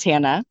Missoula,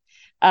 Montana,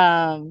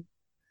 um,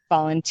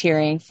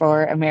 volunteering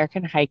for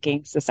American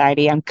Hiking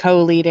Society. I'm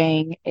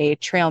co-leading a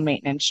trail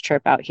maintenance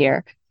trip out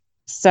here.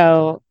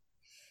 So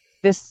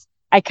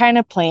I kind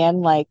of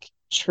plan like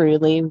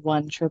truly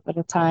one trip at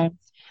a time.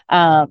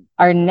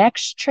 Our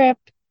next trip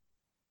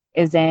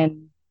is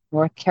in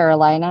North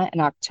Carolina in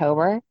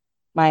October.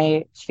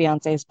 My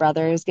fiance's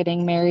brother is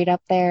getting married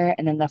up there.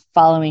 And then the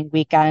following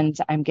weekend,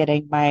 I'm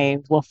getting my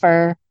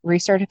woofer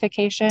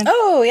recertification.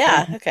 Oh,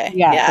 yeah. And Okay.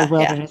 yeah, the Yeah, yeah.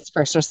 wilderness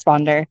first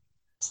responder.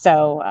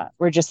 So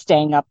we're just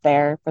staying up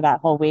there for that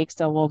whole week.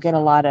 So we'll get a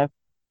lot of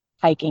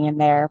hiking in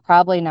there.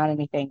 Probably not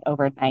anything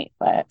overnight,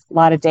 but a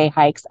lot of day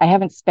hikes. I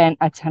haven't spent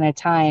a ton of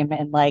time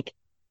in like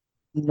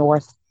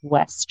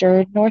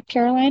northwestern North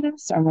Carolina.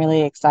 So I'm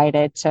really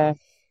excited to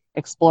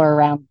explore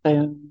around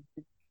Boone,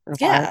 Brevard,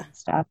 Yeah. and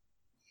stuff.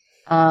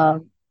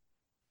 Um,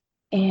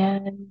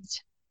 and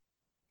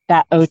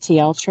that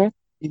OTL trip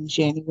in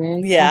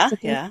January, Yeah,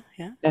 possibly. yeah,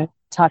 yeah.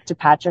 Talk to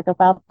Patrick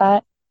about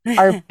that.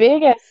 Our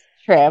biggest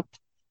trip,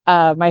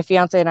 my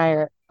fiance and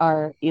I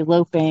are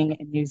eloping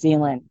in New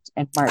Zealand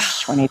in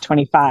March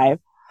 2025.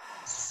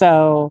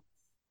 So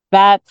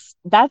that's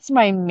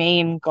my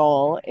main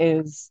goal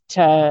is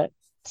to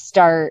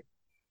start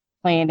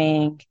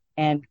planning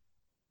and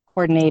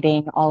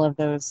coordinating all of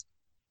those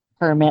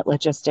permit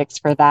logistics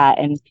for that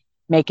and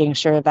making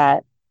sure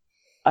that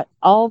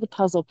all the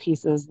puzzle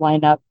pieces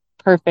line up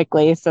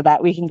perfectly so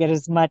that we can get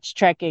as much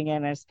trekking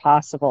in as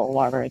possible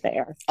while we're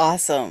there.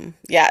 Awesome.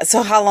 Yeah.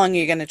 So how long are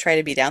you going to try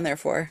to be down there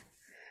for?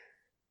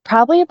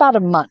 Probably about a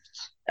month.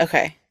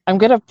 Okay. I'm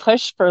going to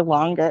push for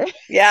longer.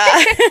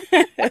 Yeah.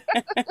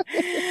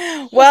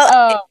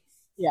 Well,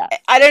 Yeah.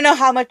 I don't know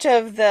how much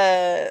of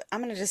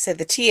I'm going to just say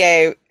the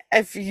TA,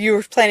 if you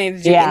were planning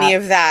to do Yeah. any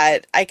of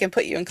that, I can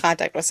put you in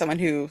contact with someone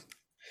who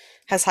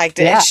has hiked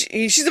it. And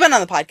Yeah. she's been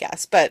on the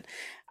podcast, but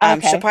she'll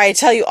Okay. probably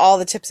tell you all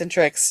the tips and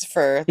tricks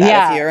for that if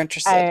Yeah. you're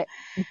interested.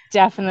 I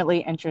definitely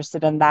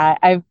interested in that.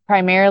 I've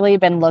primarily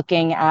been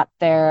looking at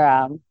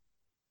their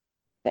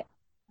what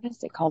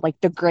is it called? Like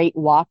the Great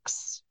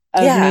Walks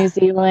of New Yeah.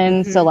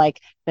 Zealand. So Hmm.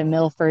 like the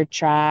Milford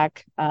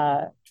Track,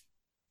 the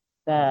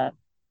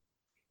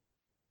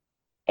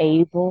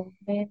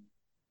Ableman,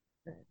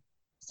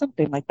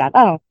 something like that.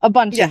 I don't know, a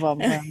bunch Yeah. of them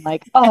where I'm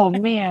like, oh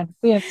man,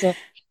 we have to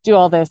do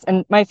all this.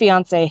 And my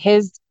fiance,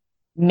 his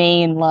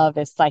main love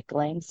is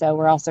cycling. So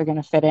we're also going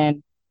to fit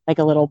in like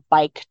a little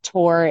bike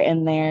tour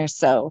in there.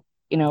 So,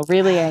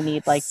 really I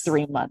need like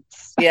 3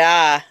 months.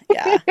 Yeah.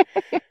 Yeah.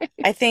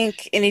 I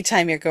think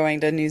anytime you're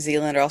going to New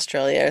Zealand or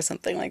Australia or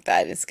something like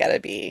that,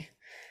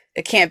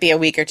 it can't be a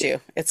week or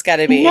two. It's got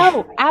to be,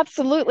 No,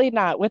 absolutely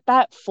not. With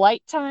that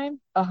flight time,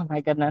 oh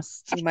my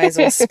goodness. you might as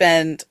well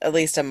spend at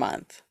least a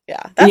month.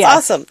 Yeah. That's Yes,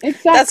 awesome. That's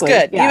exactly.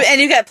 good. Yeah. And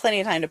you got plenty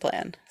of time to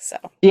plan. So,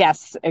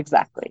 Yes,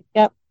 exactly.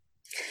 Yep.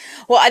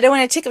 well, I don't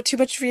want to take up too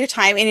much of your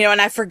time.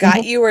 And I forgot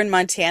Mhm. you were in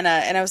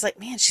Montana and I was like,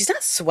 man, she's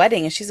not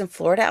sweating and she's in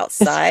Florida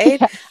outside.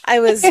 I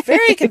was Yes.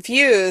 very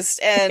confused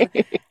and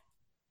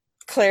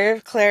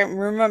Claire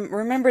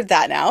remembered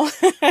that now.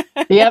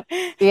 Yep.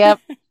 Yep.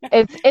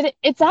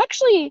 It's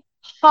actually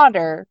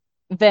hotter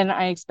than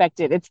I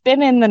expected. It's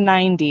been in the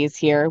 90s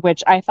here,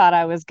 which I thought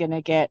I was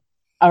gonna get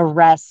a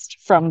rest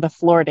from the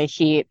Florida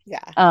heat.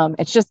 Yeah.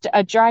 It's just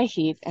a dry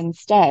heat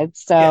instead. Yeah.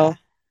 So,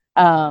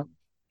 um,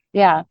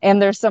 yeah, and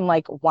there's some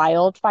like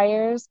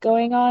wildfires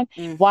going on.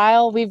 Mm.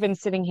 While we've been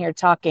sitting here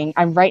talking,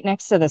 I'm right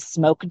next to the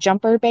smoke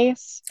jumper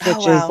base, Oh,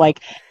 which is wow. like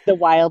the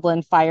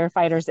wildland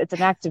firefighters. It's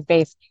an active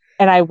base.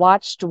 And I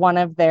watched one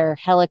of their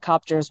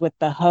helicopters with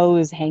the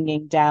hose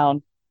hanging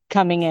down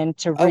coming in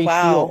to Oh,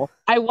 wow. refuel.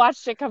 I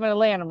watched it come into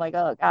land. I'm like,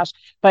 oh gosh.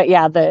 But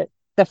yeah, the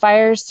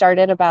fires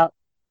started about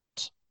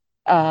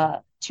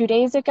 2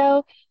 days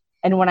ago.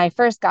 And when I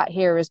first got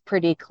here, it was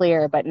pretty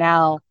clear, but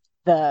now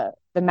the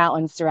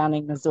mountains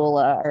surrounding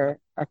Missoula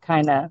are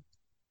kind of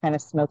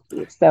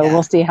smoky. So we'll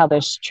Yeah. see how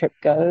this trip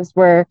goes.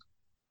 We're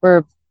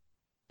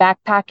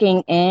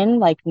backpacking in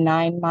like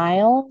 9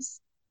 miles.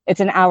 It's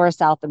an hour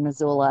south of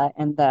Missoula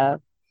in the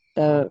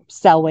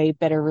Selway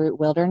Bitterroot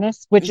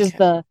Wilderness, which is Okay.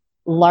 the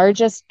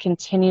largest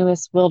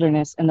continuous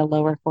wilderness in the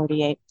lower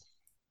 48.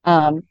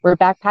 We're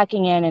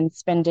backpacking in and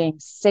spending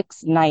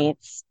 6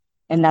 nights,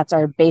 and that's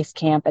our base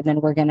camp. And then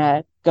we're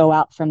gonna go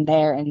out from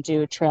there and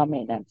do trail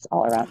maintenance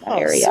all around that Oh,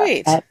 area.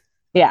 sweet.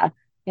 Yeah,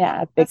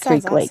 yeah, at That Big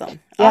sounds Creek Lake. awesome.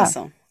 Yeah,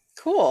 Awesome.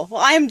 Cool. Well,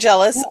 I am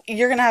jealous. yeah,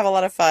 You're going to have a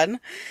lot of fun.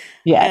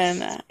 And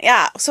yes,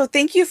 yeah, so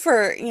thank you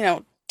for,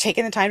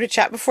 taking the time to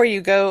chat before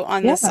you go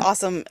on this yeah,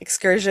 awesome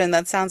excursion.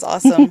 That sounds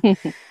awesome. Um,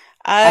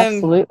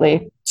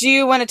 absolutely. do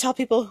you want to tell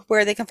people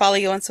where they can follow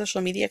you on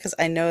social media? Because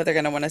I know they're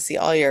going to want to see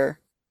all your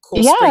cool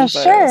Yeah,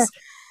 spring sure.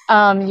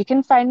 photos. You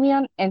can find me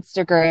on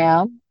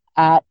Instagram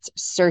at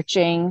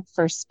searching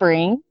for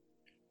spring.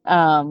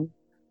 Um,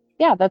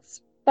 yeah,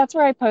 that's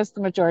where I post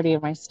the majority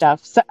of my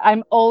stuff. So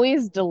I'm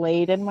always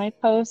delayed in my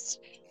posts.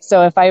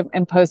 So if I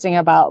am posting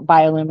about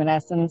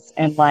bioluminescence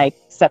in like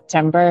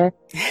September,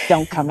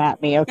 don't come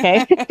at me,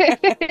 okay?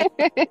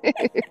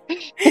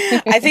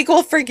 I think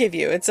we'll forgive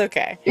you. It's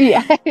okay.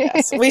 Yeah.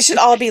 Yes, we should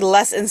all be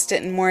less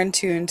instant and more in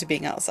tune to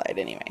being outside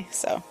anyway.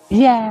 So,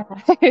 Yeah.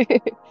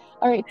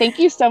 All right. Thank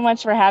you so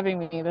much for having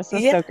me. This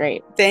was yeah, so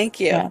great. thank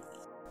Yeah. you.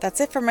 That's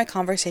it for my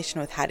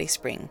conversation with Hattie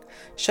Spring.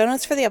 Show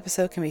notes for the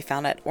episode can be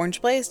found at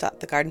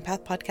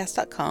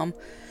orangeblaze.thegardenpathpodcast.com,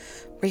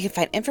 where you can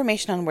find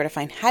information on where to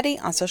find Hattie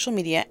on social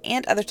media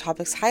and other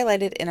topics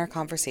highlighted in our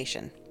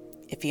conversation.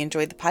 If you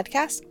enjoyed the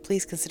podcast,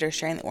 please consider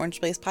sharing the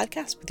Orange Blaze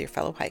podcast with your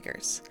fellow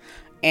hikers.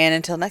 And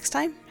until next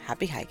time,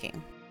 happy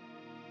hiking.